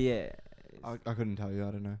rope. Yeah, yeah. I couldn't tell you.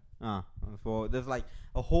 I don't know. For there's like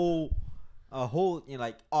a whole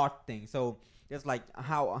like art thing. So there's like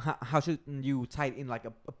how should you tie it in like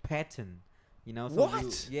a pattern, you know? So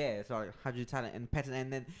What? Yeah. So like, how do you tie it in pattern?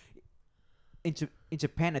 And then in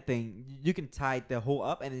Japan, I think you can tie the whole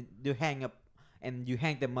up and then you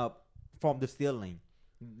hang them up from the ceiling.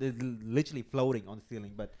 They're literally floating on the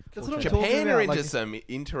ceiling. But That's what I'm talking Japan are about, into like- some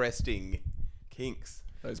interesting kinks.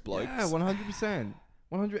 Those blokes. Yeah, 100%.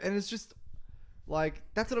 100, and it's just like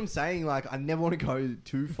that's what I'm saying. Like I never want to go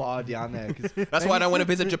too far down there because That's why I don't want to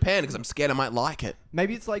visit Japan because I'm scared I might like it.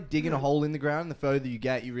 maybe it's like digging a hole in the ground. The further you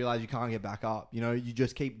get, you realize you can't get back up. You know, you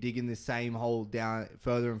just keep digging this same hole down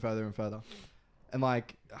further and further and further. And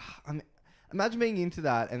like, imagine being into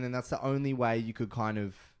that, and then that's the only way you could kind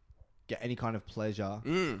of get any kind of pleasure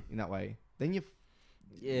in that way. Then you.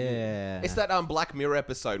 yeah, It's that Black Mirror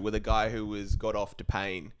episode where the guy who was got off to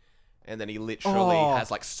pain, and then he literally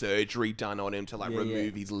has like surgery done on him to like Yeah,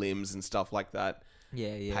 remove his limbs and stuff like that.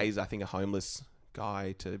 yeah. Pays, I think, a homeless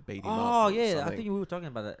guy to beat him up. Oh or yeah, I something. think we were talking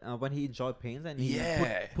about that when he enjoyed pains and he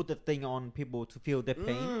Yeah. put the thing on people to feel their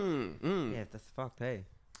pain. Yeah, that's fucked. Hey,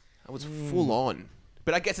 That was full on.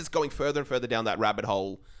 But I guess it's going further and further down that rabbit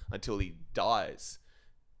hole until he dies.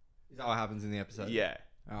 Is that what happens in the episode? Yeah.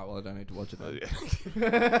 Oh well, I don't need to watch it then.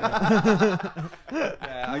 But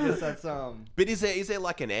Yeah, I guess that's is there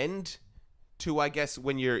like an end to, I guess,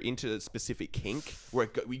 when you're into a specific kink where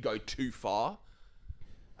we go too far?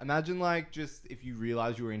 Imagine like just if you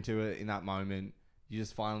realize you were into it in that moment, you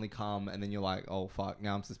just finally come and then you're like, oh fuck,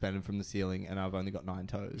 now I'm suspended from the ceiling and I've only got 9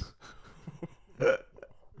 toes.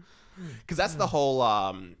 Because that's the whole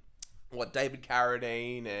what David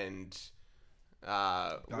Carradine and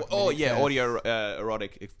audio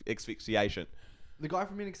erotic asphyxiation. The guy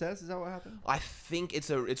from INXS, is that what happened? I think it's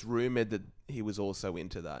rumored that he was also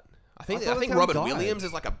into that. I think I thought that's how he Robert died. Williams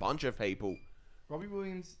is like a bunch of people. Robin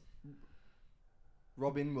Williams.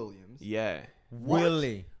 Yeah,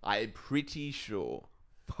 really? I'm pretty sure.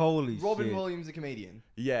 Holy Robin shit! Williams, a comedian.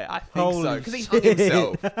 Yeah, I think so. Holy Because he hung shit.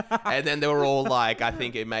 himself. And then they were all like, I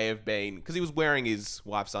think it may have been... Because he was wearing his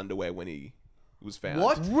wife's underwear when he was found.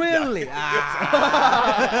 What? Really? Wait,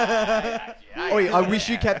 I wish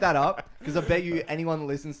you kept that up because I bet you anyone that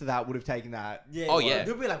listens to that would have taken that. Yeah. Oh, well, yeah.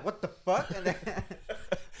 They'll be like, "What the fuck?" And then Because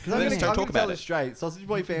Let's don't talk about tell it. it straight. Sausage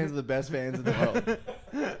Boy fans are the best fans in the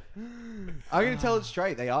world. I'm going to tell it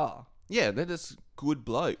straight. They are. Yeah, they're just good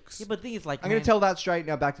blokes. yeah, but the thing is, like, I'm going to tell that straight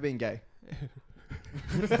now. Back to being gay.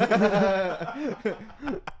 you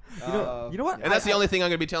know what? And that's the only thing I'm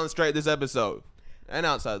going to be telling straight this episode. And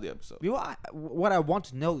outside of the episode. You know what I want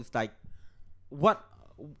to know is like, what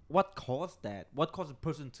caused that? What caused a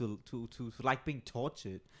person to like being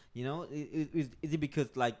tortured? You know, is it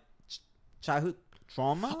because like childhood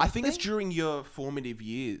trauma? I think it's thing? during your formative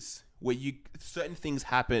years where certain things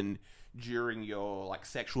happen during your like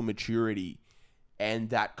sexual maturity, and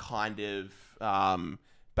that kind of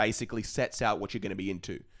basically sets out what you're going to be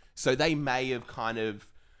into. So they may have kind of,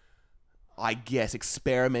 I guess,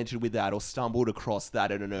 experimented with that or stumbled across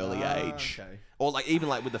that at an early age. Okay. Or like even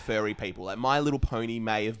like with the furry people, like My Little Pony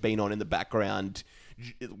may have been on in the background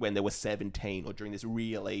when they were 17 or during this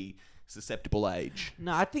really susceptible age.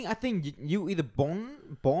 No, I think you either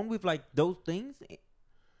born with like those things,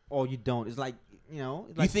 or you don't. It's like, you know,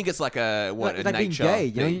 it's You like, think it's like a like, a it's like being nature gay.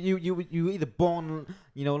 You know, thing? you either born,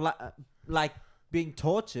 you know, like being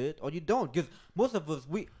tortured, or you don't. Because most of us,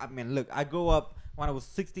 I mean, look, I grew up when I was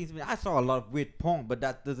 16. 17, I saw a lot of weird porn, but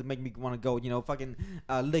that doesn't make me want to go, you know, fucking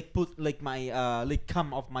lick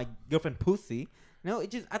cum off my girlfriend pussy. You know,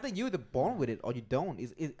 it just, I think you're either born with it or you don't.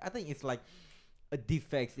 I think it's like a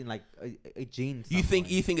defect in like a gene. You think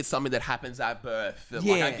somewhere. it's something that happens at birth? That,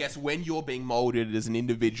 Yeah. Like, I guess when you're being molded as an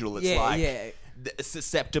individual, it's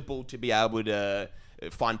susceptible to be able to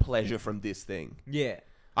find pleasure from this thing. Yeah.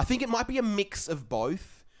 I think it might be a mix of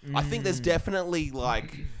both. I think there's definitely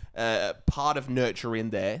like part of nurture in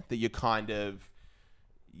there that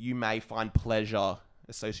you may find pleasure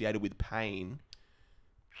associated with pain,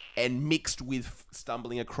 and mixed with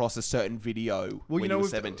stumbling across a certain video when you were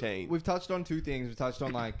 17. We've touched on 2 things. We've touched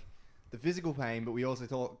on like the physical pain, but we also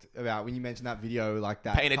talked about when you mentioned that video, like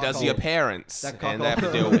that Pain it does to your parents, that and they have to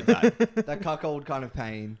cuckold. deal with that. that cuckold kind of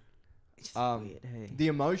pain, It's weird, hey. the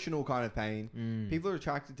emotional kind of pain. People are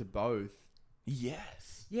attracted to both.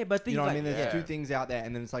 Yes. Yeah, but things You know what I like, mean? There's yeah. 2 things out there,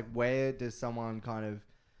 and then it's like, where does someone kind of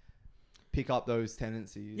pick up those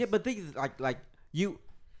tendencies. Yeah, but thing is, like you.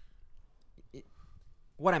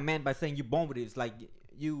 What I meant by saying you born with it is like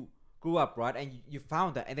you grew up, right, and you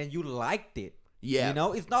found that, and then you liked it. Yeah. You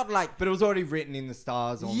know, it's not like. But it was already written in the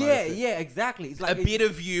stars. Almost. Yeah, exactly. It's like a bit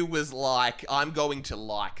of you was like, I'm going to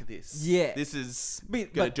like this. Yeah. This is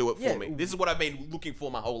But- going to but, do it for yeah. me. This is what I've been looking for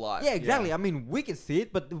my whole life. Yeah, exactly. I mean, we can see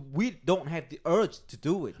it, but we don't have the urge to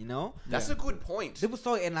do it. You know. That's a good point. They was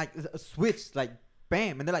so and like a switch, like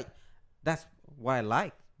bam, and they're like, that's what I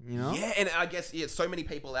like. You know. Yeah, and I guess so many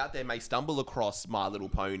people out there may stumble across My Little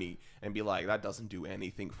Pony and be like, that doesn't do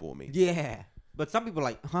anything for me. Yeah, but some people are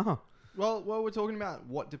like, huh. Well, we're talking about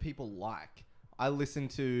what do people like. I listen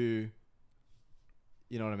to,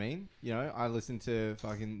 you know what I mean? You know, I listen to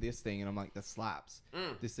fucking this thing and I'm like, that slaps.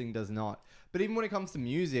 This thing does not. But even when it comes to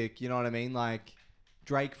music, you know what I mean? Like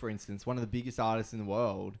Drake, for instance, one of the biggest artists in the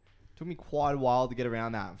world. Took me quite a while to get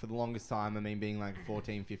around that. For the longest time, I mean, being like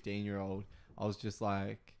 14, 15-year-old, I was just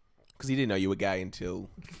like... Because you didn't know you were gay until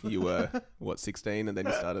you were, 16? And then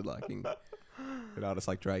you started liking an artist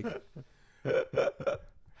like Drake.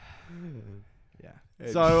 Yeah.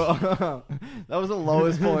 So that was the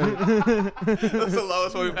lowest point. That's the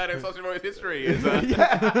lowest one we've had in Sausage Boys history. Is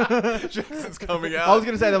Jackson's coming out. I was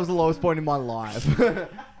gonna say that was the lowest point in my life.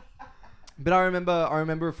 But I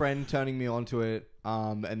remember a friend turning me onto it,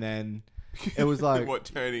 and then it was like, what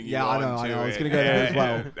turning you yeah, I on know. to I was it. gonna go there as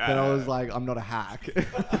well. Yeah, Then I was like, I'm not a hack.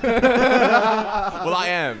 well, I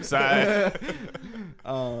am. So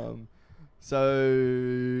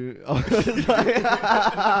So I was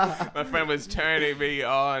like, my friend was turning me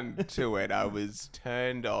on to it. I was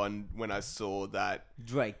turned on when I saw that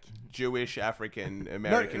Drake. Jewish African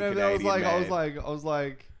American Canadian I was like, man. I was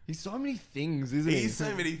like, he's so many things, isn't he? He's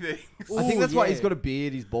so many things. I think that's why he's yeah. got a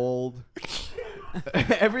beard. He's bald.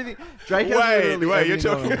 Everything. Drake has literally Wait, you're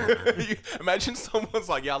everything talking. going on. Imagine someone's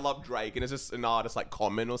like, yeah, I love Drake, and it's just an artist like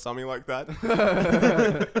Common or something like that.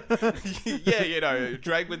 Yeah, you know,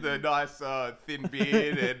 Drake with the nice thin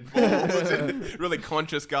beard and balls and really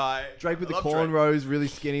conscious guy. Drake with the I love Drake. cornrows, really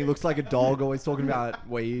skinny, looks like a dog, always talking about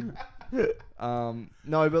weed. No,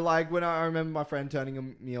 but like when I remember my friend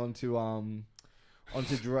turning me onto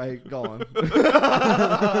Drake. Go on.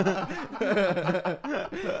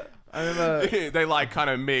 I remember. They like kind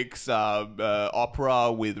of mix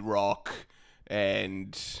opera with rock,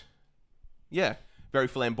 and yeah, very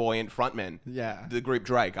flamboyant frontmen. Yeah. The group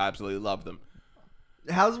Drake, I absolutely love them.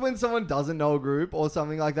 How's when someone doesn't know a group or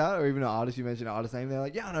something like that, or even an artist, you mentioned an artist name, they're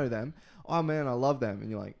like, yeah, I know them. Oh man, I love them. And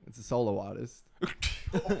you're like, it's a solo artist.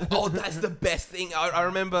 Oh, that's the best thing. I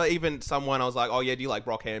remember even someone, I was like, oh yeah, do you like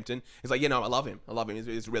Brockhampton? He's like, yeah, no, I love him.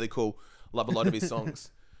 He's really cool. Love a lot of his songs.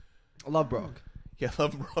 I love Brock. Yeah, I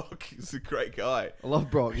love Brock. He's a great guy. I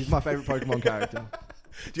love Brock. He's my favorite Pokemon character.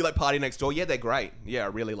 Do you like Party Next Door? Yeah, they're great. Yeah, I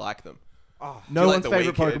really like them. No you like one's The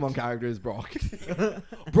favorite Weeknd? Pokemon character is Brock.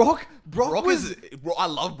 Brock Brock was... I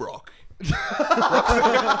love Brock.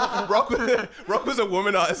 Brock was a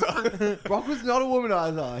womanizer. Brock was not a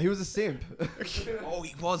womanizer. He was a simp. Oh,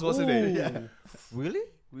 he was, wasn't he? Yeah. Really?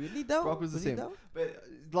 Really though? Brock was a he simp. though? But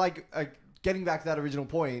like, getting back to that original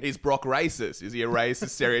point. Is Brock racist? Is he a racist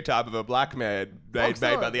stereotype of a black man made Brock's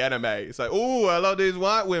by not. the anime? It's like, oh, I love these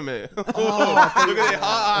white women. Look at their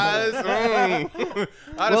hot eyes.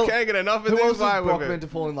 I just can't get enough of Who these else white was Brock women. meant to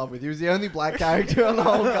fall in love with? He was the only black character on the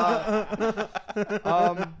whole card.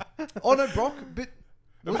 Oh no, Brock. But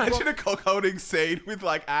was Imagine Brock- a cock holding scene with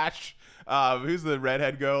like Ash. Who's the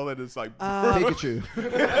redhead girl that is like Pikachu.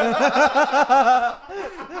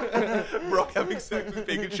 Brock having sex with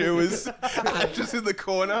Pikachu is Ash just in the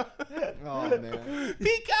corner. Oh man.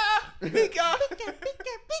 Pika! Pika!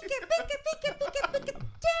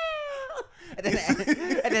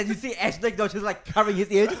 And then you see Ash like though, just like covering his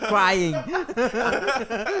ears, just crying. Just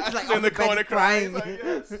like in on the bed, corner crying. crying.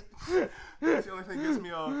 It's like, yes. That's the only thing that gets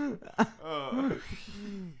me off. Oh.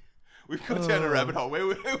 We've gone down a rabbit hole. Where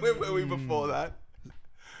were we before that?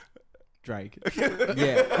 Drake.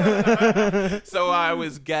 Yeah. So I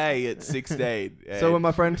was gay at 16. So when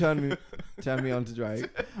my friend turned me on to Drake,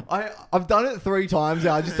 I've done it 3 times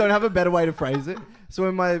now. I just don't have a better way to phrase it. So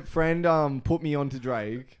when my friend put me onto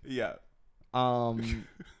Drake, yeah.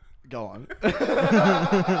 go on. I've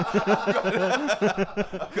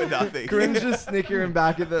got nothing. Corinne's just snickering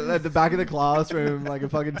back at the back of the classroom like a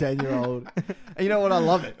fucking 10-year-old. And you know what? I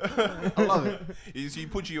love it. I love it. He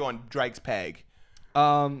put you on Drake's peg.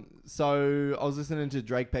 So I was listening to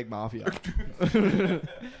Drake Peg Mafia.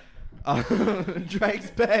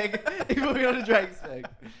 Drake's Peg. He put me on to Drake's Peg.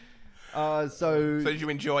 So did you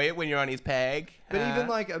enjoy it when you're on his peg? but even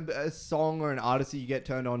like a song or an artist that you get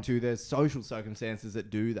turned on to, there's social circumstances that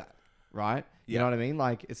do that, right? You know what I mean?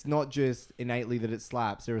 Like, it's not just innately that it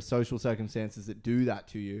slaps. There are social circumstances that do that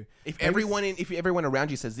to you. If everyone around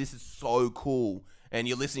you says this is so cool, and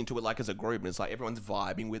you're listening to it like as a group, and it's like everyone's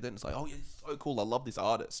vibing with it, and it's like, oh yeah, it's so cool. I love this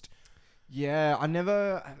artist. Yeah, I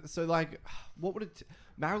never. So like, what would it?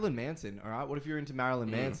 Marilyn Manson. All right, what if you're into Marilyn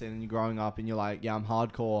Manson and you're growing up and you're like, yeah, I'm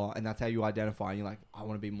hardcore, and that's how you identify. And you're like, I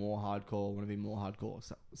want to be more hardcore. I want to be more hardcore.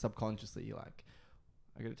 Subconsciously, you're like,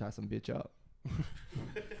 I gotta tie some bitch up.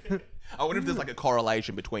 I wonder if there's like a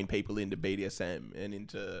correlation between people into BDSM and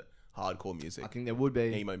into hardcore music. I think there would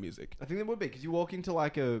be. Emo music. I think there would be, because you walk into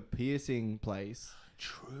like a piercing place,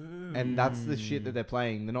 True. and that's the shit that they're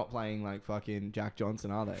playing. They're not playing like fucking Jack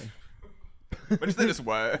Johnson, are they? But if they just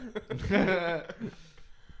were.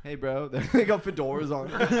 Hey, bro, they got fedoras on.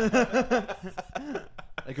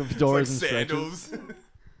 They got fedoras and sandals.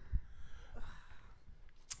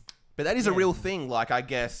 But that is a real thing. Like, I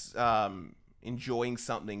guess enjoying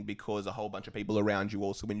something because a whole bunch of people around you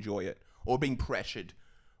also enjoy it, or being pressured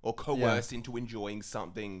or coerced into enjoying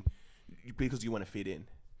something because you want to fit in.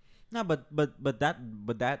 No, but that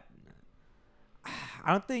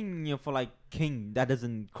I don't think, you know, for like King, that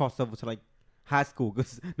doesn't cross over to like high school,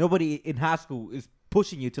 because nobody in high school is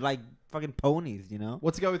pushing you to like fucking ponies, you know?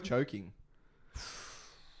 What's to go with choking?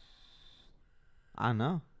 I don't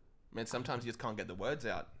know. Man, sometimes you just can't get the words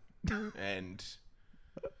out. And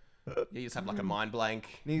you just have like a mind blank.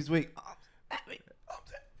 Knees weak.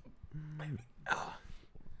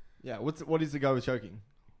 Yeah, what is the go with choking?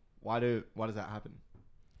 Why does that happen?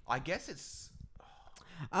 I guess it's...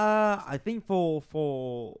 I think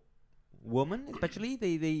for women especially,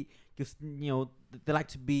 they just, you know, they like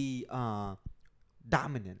to be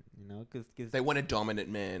dominant, you know, because They want a dominant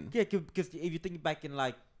man. yeah, because if you think back in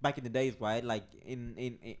the days, right, like in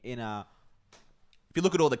If you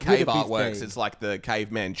look at all the cave Wildebeest artworks, days. it's like the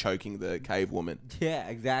caveman choking the cave woman. yeah,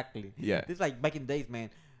 exactly. Yeah. It's like back in the days,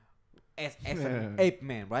 man. As an ape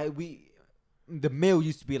man, right? The male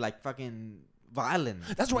used to be like fucking violent.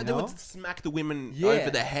 That's right. you They know? would smack the woman Yeah.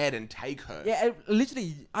 over the head and take her. Yeah,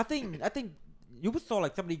 literally. I think you would saw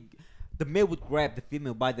like the male would grab the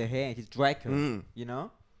female by the hair and just drag her. You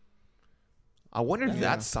know? I wonder if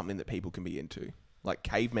that's something that people can be into, like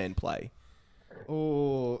caveman play.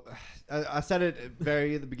 Oh, I said it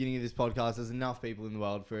very at the beginning of this podcast. There's enough people in the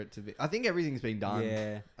world for it to be. I think everything's been done.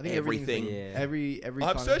 Yeah. I think Everything. everything's been, every.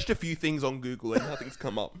 I've kind searched a few things on Google and nothing's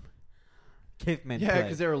come up. Caveman. Yeah, play.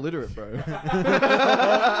 because they're illiterate, bro.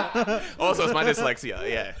 Also, it's my dyslexia.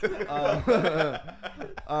 Yeah.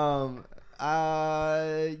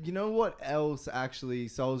 You know what else actually?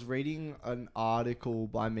 So I was reading an article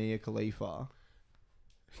by Mia Khalifa.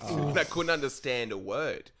 That couldn't understand a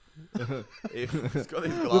word. If it's got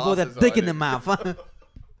these with all that glasses dick on in the it. mouth.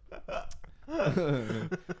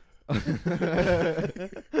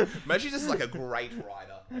 Imagine just like a great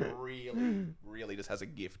writer. Really just has a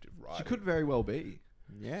gift of writing. She could very well be.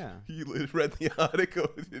 yeah. You read the article,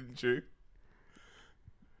 didn't you?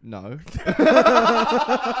 No.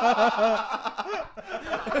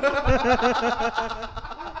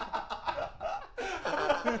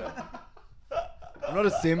 I'm not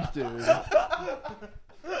a simp, dude.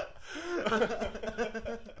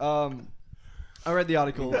 I read the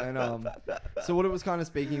article, and so what it was kind of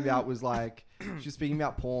speaking about was like, she was speaking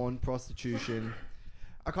about porn, prostitution.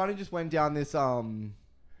 I kind of just went down this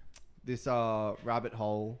rabbit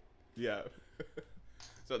hole. Yeah.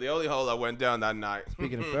 So the only hole I went down that night.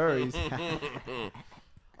 Speaking of furries,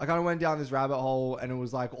 I kind of went down this rabbit hole, and it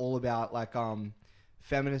was like all about like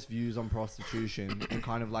feminist views on prostitution and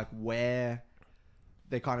kind of like where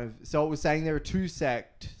they kind of. So it was saying there are two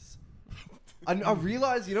sects. I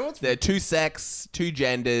realized, you know what's. There are two sex, two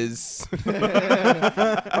genders.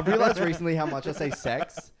 I've realized recently how much I say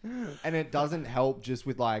sex, and it doesn't help just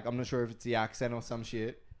with like, I'm not sure if it's the accent or some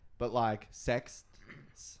shit, but like sex.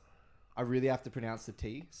 I really have to pronounce the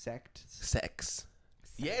T. Sect. Sex.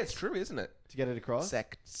 Yeah, it's true, isn't it? To get it across.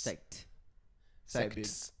 Sect. Say it,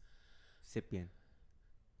 Sects. Sipien.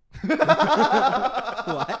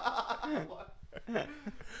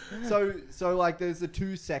 So like there's the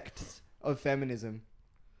two sects of feminism.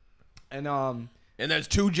 And And there's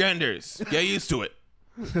two genders. Get used to it.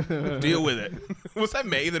 Deal with it. What's that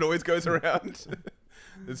meme that always goes around?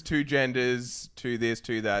 There's two genders, two this,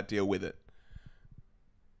 two that. Deal with it.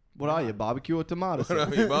 what are you, barbecue or tomato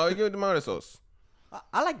sauce? Barbecue tomato sauce.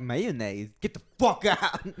 I like mayonnaise. Get the fuck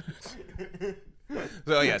out.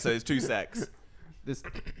 So yeah, so there's two sects.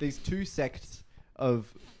 These two sects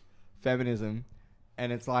of feminism,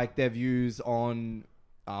 and it's like their views on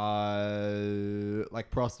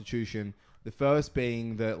like prostitution. The first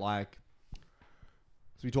being that like,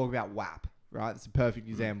 so we talk about WAP, right? It's a perfect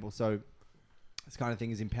example. So this kind of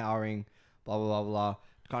thing is empowering, blah, blah, blah, blah.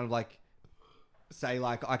 Kind of like say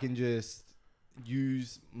like I can just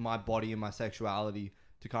use my body and my sexuality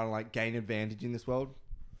to kind of like gain advantage in this world.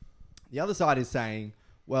 The other side is saying,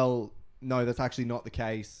 well, no, that's actually not the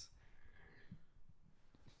case.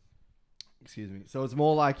 Excuse me. So it's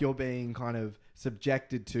more like you're being kind of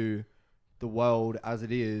subjected to the world as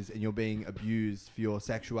it is and you're being abused for your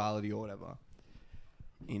sexuality or whatever.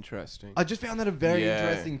 Interesting. I just found that a very Yeah.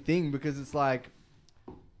 interesting thing because it's like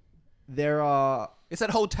there are... It's that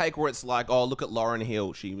whole take where it's like, oh, look at Lauryn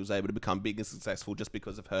Hill. She was able to become big and successful just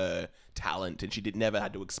because of her talent, and she never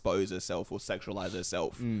had to expose herself or sexualize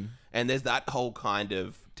herself. And there's that whole kind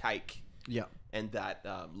of take Yeah. and that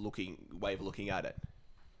way of looking at it.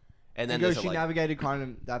 And then Because there's she like, navigated kind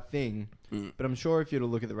of that thing. But I'm sure if you were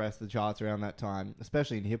to look at the rest of the charts around that time,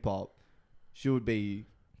 especially in hip hop, she would be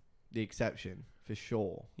the exception for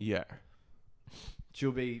sure. yeah.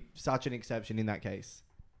 She'll be such an exception in that case.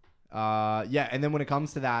 Yeah, and then when it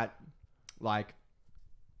comes to that, like,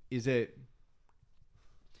 is it...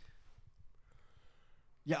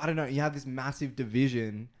 Yeah, I don't know. You have this massive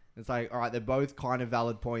division. It's like, all right, they're both kind of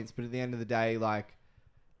valid points, but at the end of the day, like,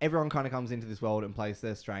 everyone kind of comes into this world and plays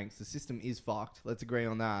their strengths. The system is fucked. Let's agree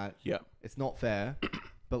on that. Yeah. It's not fair,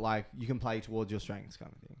 but, like, you can play towards your strengths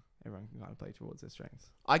kind of thing. Everyone can kind of play towards their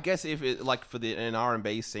strengths. I guess if it, like for an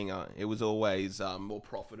R&B singer, it was always more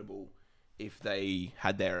profitable if they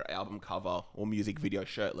had their album cover or music video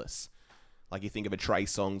shirtless. Like you think of a Trey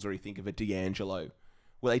Songz or you think of a D'Angelo.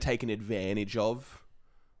 Were they taken advantage of?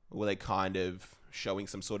 Or were they kind of showing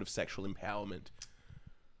some sort of sexual empowerment?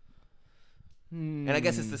 And I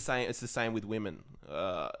guess it's the same. It's the same with women.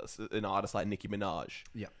 An artist like Nicki Minaj,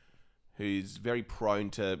 Yeah. who's very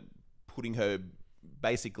prone to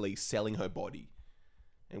basically selling her body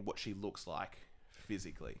and what she looks like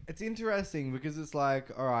physically. It's interesting because it's like,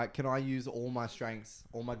 all right, can I use all my strengths,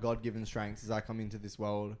 all my God-given strengths as I come into this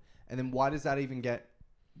world? And then why does that even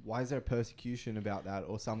why is there a persecution about that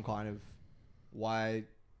or some kind of, why,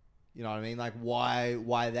 you know what I mean? Like why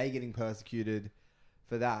are they getting persecuted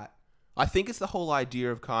for that? I think it's the whole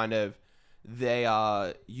idea of kind of they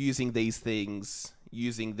are using these things,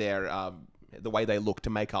 using their the way they look to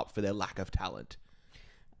make up for their lack of talent.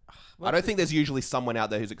 I don't think there's usually someone out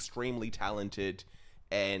there who's extremely talented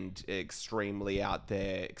and extremely out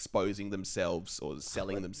there exposing themselves or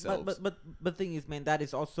selling themselves. But the thing is, man, that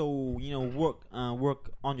is also, you know,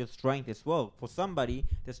 work on your strength as well. For somebody,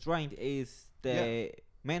 the strength is the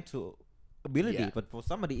mental ability, Yeah. but for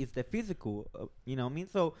somebody, it's the physical. You know what I mean?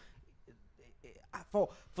 So for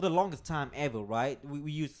the longest time ever, right?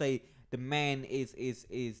 We used to say the man is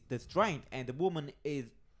the strength and the woman is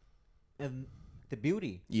the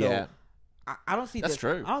beauty. Yeah. So I don't see That's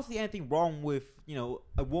true. I don't see anything wrong with, you know,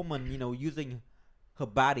 a woman, you know, using her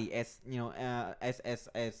body as, you know, as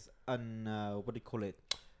an what do you call it?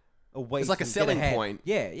 A way It's like to a get selling ahead. point.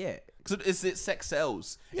 Yeah. Because it's sex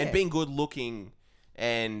sells, Yeah. and being good looking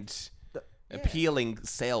and Yeah. appealing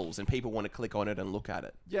sells, and people want to click on it and look at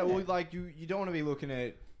it. Yeah, well, like you don't want to be looking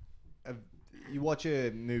at, you watch a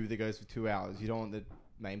movie that goes for 2 hours. You don't want the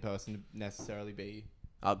main person to necessarily be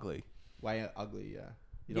Ugly. way ugly. Yeah,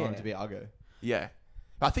 you don't want it to be uggo. Yeah.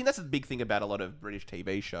 I think that's the big thing about a lot of British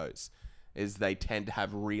TV shows is they tend to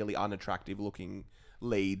have really unattractive looking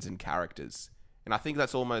leads and characters. And I think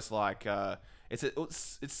that's almost like it's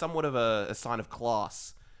somewhat of a sign of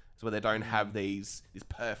class. It's where they don't have this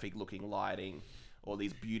perfect looking lighting or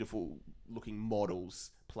these beautiful looking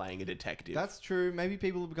models playing a detective. That's true. Maybe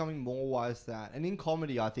people are becoming more wise to that. And in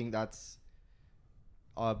comedy, I think that's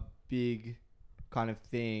a big kind of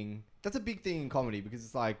thing. That's a big thing in comedy because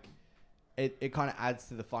it's like it kind of adds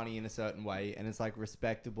to the funny in a certain way, and it's like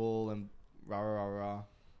respectable and rah rah rah rah.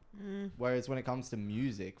 Whereas when it comes to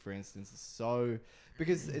music, for instance, it's so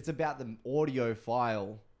because it's about the audio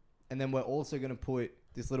file, and then we're also going to put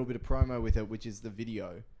this little bit of promo with it, which is the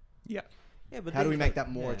video. yeah. Yeah, but How do we things make like-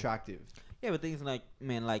 that more yeah. attractive? Yeah, but things like,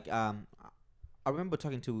 man, like, I remember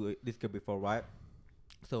talking to this girl before, right?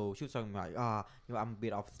 So she was talking about, you know, I'm a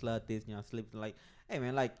bit off slut, this, you know, sleep. Like, hey,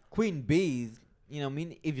 man, like, Queen Bees, you know, I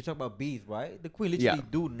mean, if you talk about bees, right? The queen literally Yeah.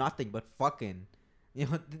 do nothing but fucking. You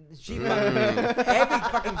know, she fucking every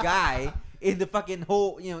fucking guy in the fucking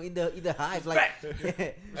whole, you know, in the hive, like,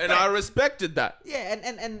 yeah, And I respected that. yeah,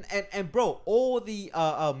 and bro, all the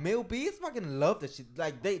male bees fucking love that shit.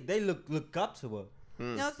 Like they look up to her.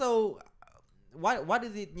 You know, so why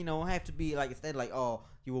does it, you know, have to be like instead like, oh,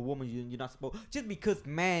 you're a woman, you're not supposed, just because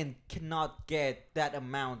man cannot get that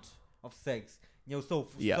amount of sex, you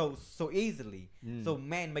know, so easily. So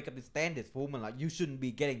men make up the standards for women, like you shouldn't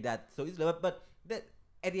be getting that so easily. But that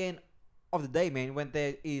at the end of the day, man, when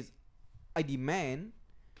there is a demand,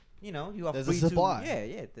 you know, you are There's a free supply.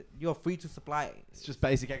 to you are free to supply. It's just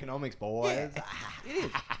basic economics, boys. Yeah, it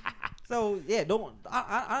is. So yeah,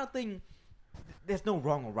 I don't think there's no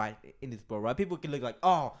wrong or right in this, bro. Right? People can look like,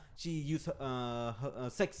 oh, she used her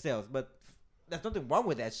sex sales, but there's nothing wrong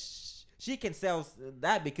with that. She can sell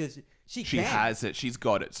that because she She can. has it. She's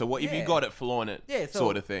got it. So what if you Yeah. got it, flaunt it, Yeah, so-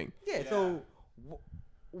 sort of thing. Yeah. So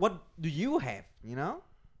what do you have? You know?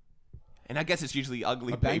 And I guess it's usually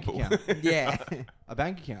ugly A bank people. account. Yeah. A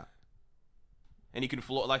bank account. And you can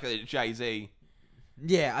flaunt like a Jay-Z.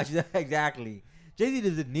 Yeah. Exactly. Jay-Z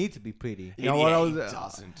doesn't need to be pretty. You know what he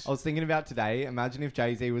doesn't. I was thinking about today? Imagine if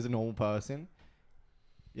Jay-Z was a normal person.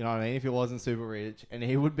 You know what I mean? If he wasn't super rich, and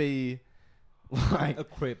he would be like A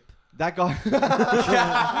crip. that guy.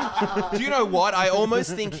 Do you know what? I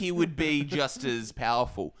almost think he would be just as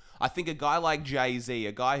powerful. I think a guy like Jay-Z,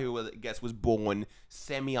 a guy who I guess was born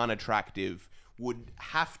semi-unattractive, would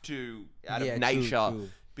have to, out Yeah, of true, nature, true.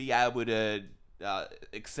 be able to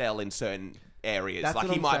excel in certain areas. That's Like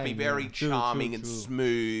what he I'm might saying, be very yeah. True, charming true, and true.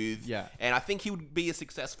 smooth. Yeah. And I think he would be a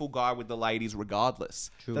successful guy with the ladies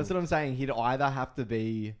regardless. True. That's what I'm saying. He'd either have to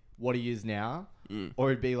be what he is now,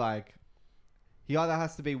 or it'd be like he either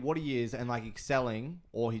has to be what he is and like excelling,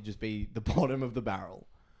 or he'd just be the bottom of the barrel.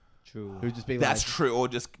 True. Who'd just be That's like, true, or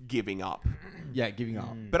just giving up. yeah, giving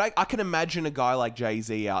up. But I can imagine a guy like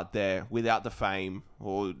Jay-Z out there without the fame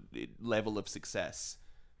or level of success,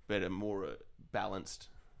 but a more balanced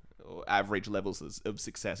or average levels of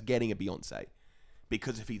success, getting a Beyonce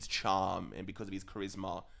because of his charm and because of his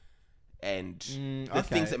charisma and the okay.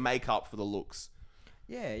 things that make up for the looks.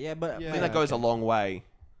 Yeah, but I Yeah. think that goes a long way.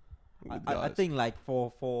 I, with I guys. think like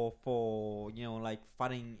for you know, like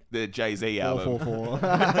finding The Jay-Z album. 444.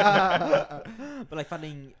 but like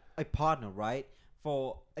finding a partner, right?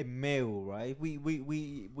 For a male, right? We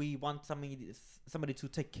want somebody to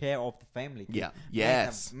take care of the family. Yeah. Man,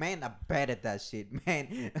 Yes. Men are bad at that shit,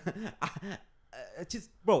 man. Just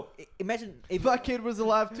bro, imagine if That kid was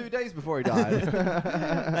alive 2 days before he died.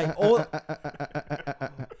 like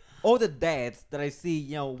all the dads that I see,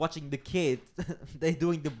 you know, watching the kids, they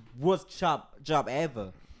doing the worst job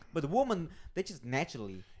ever. But the woman, they just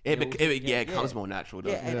naturally. It you know, it comes more natural,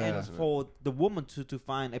 Yeah, doesn't it? and Doesn't it? for the woman to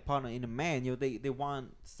find a partner in a man, you know, they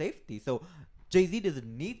want safety. So Jay-Z doesn't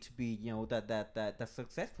need to be, you know, that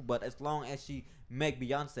successful, but as long as she make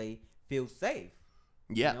Beyonce feel safe.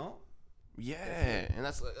 Yeah. You know? Yeah, and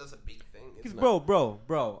that's a big thing. Because Isn't it?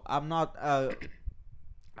 bro, I'm not.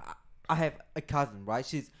 I have a cousin, right?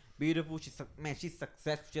 She's beautiful. She's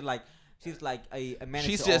successful. She's like a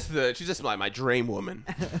manager. She's just like my dream woman.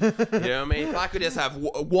 You know what I mean? If I could just have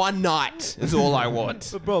one night, is all I want.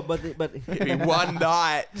 But bro, but Give me one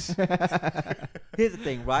night. here's the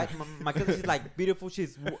thing, right? My cousin, she's like beautiful.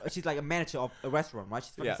 She's like a manager of a restaurant, right?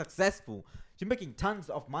 She's fucking Yeah. successful. She's making tons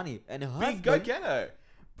of money, and her Big, husband. go get her.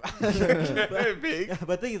 Big. But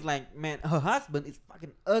the thing is, like, man, her husband is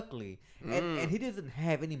fucking ugly, and he doesn't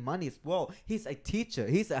have any money as well. He's a teacher.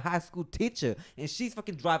 He's a high school teacher, and she's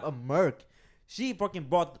fucking drive a Merc. She fucking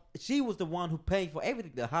she was the one who paid for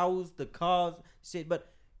everything, the house, the cars, shit.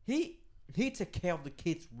 But he took care of the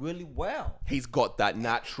kids really well. He's got that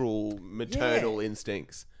natural maternal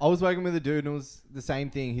instincts. I was working with a dude and it was the same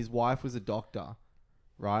thing. His wife was a doctor,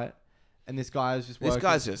 right? And this guy is just working. This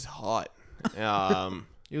guy's just hot.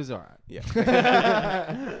 He was alright.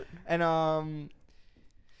 Yeah. And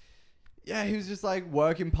yeah, he was just like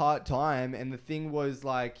working part time, and the thing was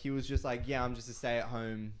like he was just like, yeah, I'm just a stay at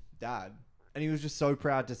home dad, and he was just so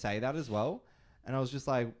proud to say that as well. And I was just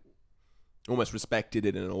like, Almost respected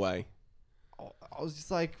it in a way. I was just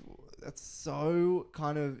like, that's so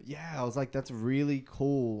kind of, yeah. I was like, that's really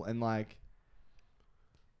cool, and like,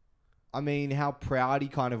 I mean, how proud he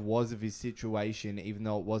kind of was of his situation, even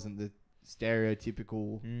though it wasn't the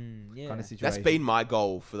stereotypical Yeah. kind of situation. That's been my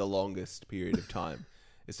goal for the longest period of time,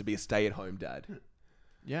 is to be a stay-at-home dad.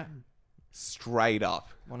 yeah. Straight up.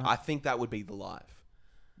 100. I think that would be the life.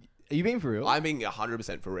 Are you being for real? I'm being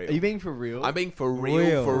 100% for real. Are you being for real? I'm being for real,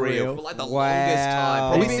 Real. for For real, real. for like the Wow. longest time. Are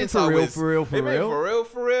Probably you being since for I real, was, for real, for You mean real? for real,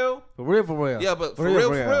 for real. For real, for real. Yeah, but for real,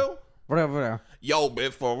 for real. For real, for real. Yo,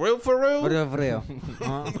 but for real, for real. For real, for real.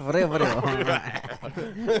 For real, for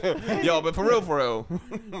real. Yo, but for real, for real.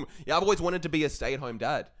 Yeah, I've always wanted to be a stay-at-home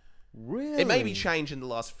dad. Really? It maybe changed in the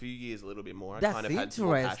last few years a little bit more. I That's kind of had some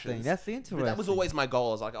more interesting. passions. That's interesting. But that was always my goal.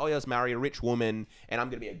 I was like, oh, yeah, let's marry a rich woman, and I'm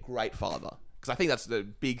going to be a great father. Because I think that's the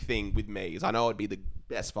big thing with me, is I know I'd be the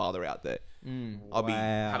best father out there. I'll be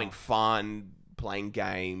Wow. having fun, playing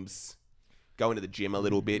games, going to the gym a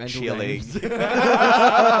little bit, Mental chilling. games.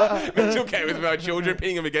 Mental games with our children,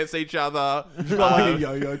 pitting them against each other. Got like a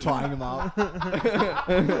yo-yo tying them up.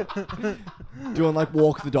 Doing like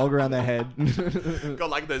walk the dog around their head. Got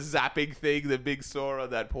like the zapping thing, the big saw on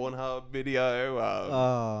that Pornhub video.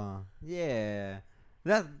 Yeah.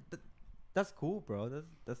 That's cool, bro.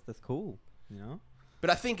 That's cool. You know. But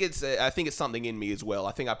I think it's something in me as well.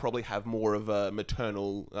 I think I probably have more of a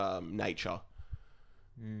maternal nature.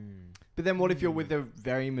 But then what if you're with a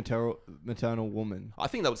very maternal woman? I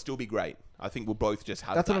think that would still be great. I think we'll both just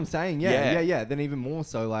have That's that. what I'm saying. Yeah. Then even more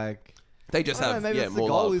so, like... They just I don't have know, maybe that's more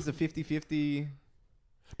the goal love. is a 50-50...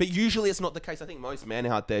 But usually it's not the case. I think most men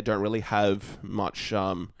out there don't really have much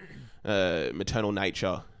maternal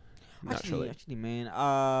nature naturally. Actually, man,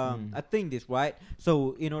 I think this, right?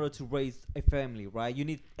 So in order to raise a family, right, you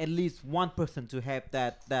need at least one person to have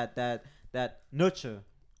that nurture.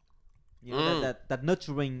 You know, that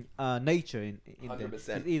nurturing nature in them. 100%.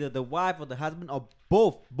 It's either the wife or the husband or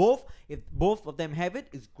both. Both, if both of them have it,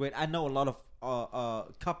 it's great. I know a lot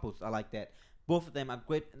of couples are like that. Both of them are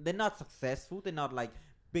great. They're not successful. They're not like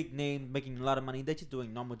big name, making a lot of money. They're just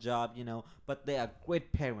doing normal job, you know. But they are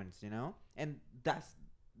great parents, you know. And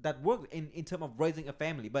that works in terms of raising a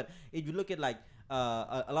family. But if you look at like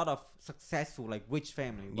a lot of successful like rich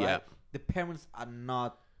family, right? Yeah. The parents are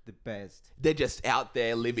not the best. They're just out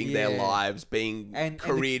there living their Yeah. lives, being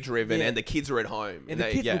career driven, yeah. and the kids are at home. And the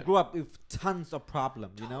kids will grow up with tons of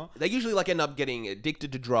problems, you know. They usually like end up getting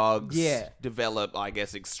addicted to drugs. Yeah. Develop, I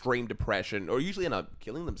guess, extreme depression, or usually end up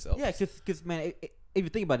killing themselves. Yeah, because man, if you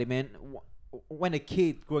think about it, man, when a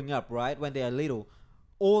kid growing up, right, when they are little,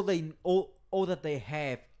 all that they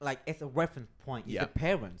have, like as a reference point, is Yeah. the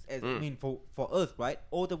parents. I mean, for us, right,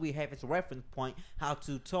 all that we have as a reference point, how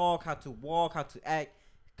to talk, how to walk, how to act,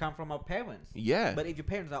 come from our parents. Yeah. But if your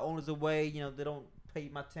parents are always away, you know, they don't pay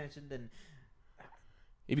much attention, then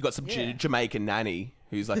If you've got some Yeah. Jamaican nanny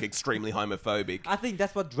who's like extremely homophobic. I think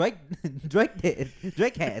that's what Drake did.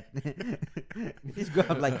 Drake had. He's grew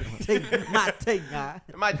up like my thing,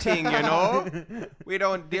 My thing, you know. We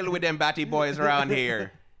don't deal with them batty boys around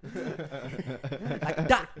here. like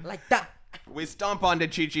that. We stomp on the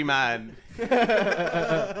chichi man.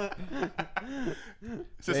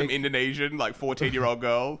 So some Indonesian, like 14-year-old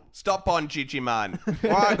girl. Stop on chichi man.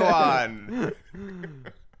 Wagwan.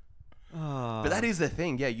 But that is the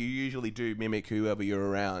thing. Yeah, you usually do mimic whoever you're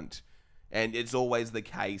around. And it's always the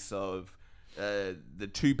case of the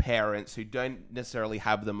two parents who don't necessarily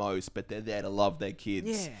have the most, but they're there to love their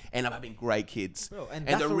kids. Yeah. End up having great kids. Bro, and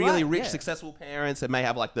the that's really alright, rich, yeah. successful parents that may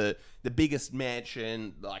have like the biggest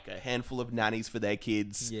mansion, like a handful of nannies for their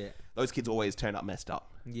kids. Yeah. Those kids always turn up messed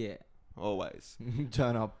up. Yeah. Always.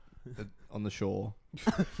 Turn up on the shore.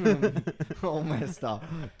 All messed up.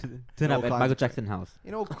 Turn All up at kinds Michael of Jackson house.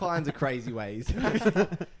 In all kinds of crazy ways.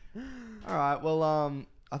 All right, well,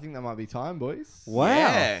 I think that might be time, boys. Wow.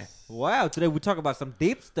 Yeah. Wow. Today we talk about some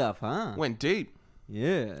deep stuff, huh? Went deep.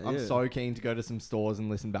 Yeah. I'm yeah. so keen to go to some stores and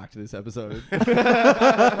listen back to this episode. All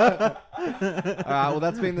right, well,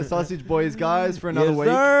 that's been the Sausage Boys, guys, for another Yes, week.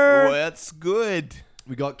 sir. Oh, that's good.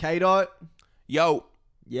 We got K-Dot. Yo.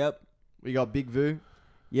 Yep. We got Big Vu.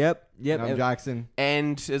 Yep. And I'm Yep. Jackson.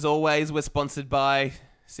 And as always, we're sponsored by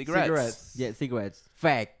cigarettes. Yeah, cigarettes.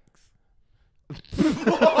 Facts.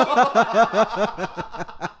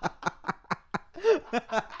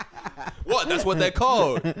 What? That's what they're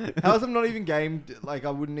called. How's I'm not even gamed? Like,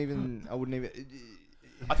 I wouldn't even.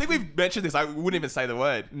 I think we've mentioned this. I wouldn't even say the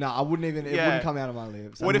word. No, I wouldn't even. It Yeah. wouldn't come out of my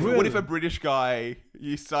lips. What if Really? a British guy,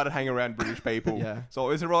 you started hanging around British people? Yeah.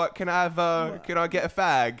 So is it right? Can I have? Can I get a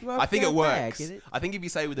fag? Well, I think it fag, works. innit? I think if you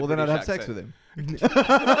say it with a Well, then I'd British have sex accent. with him.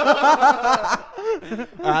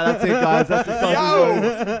 All right, that's it, guys. That's the Sausage Yo!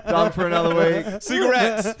 Boys. Done for another week.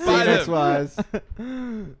 Cigarettes. See you Buy next them.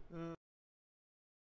 wise.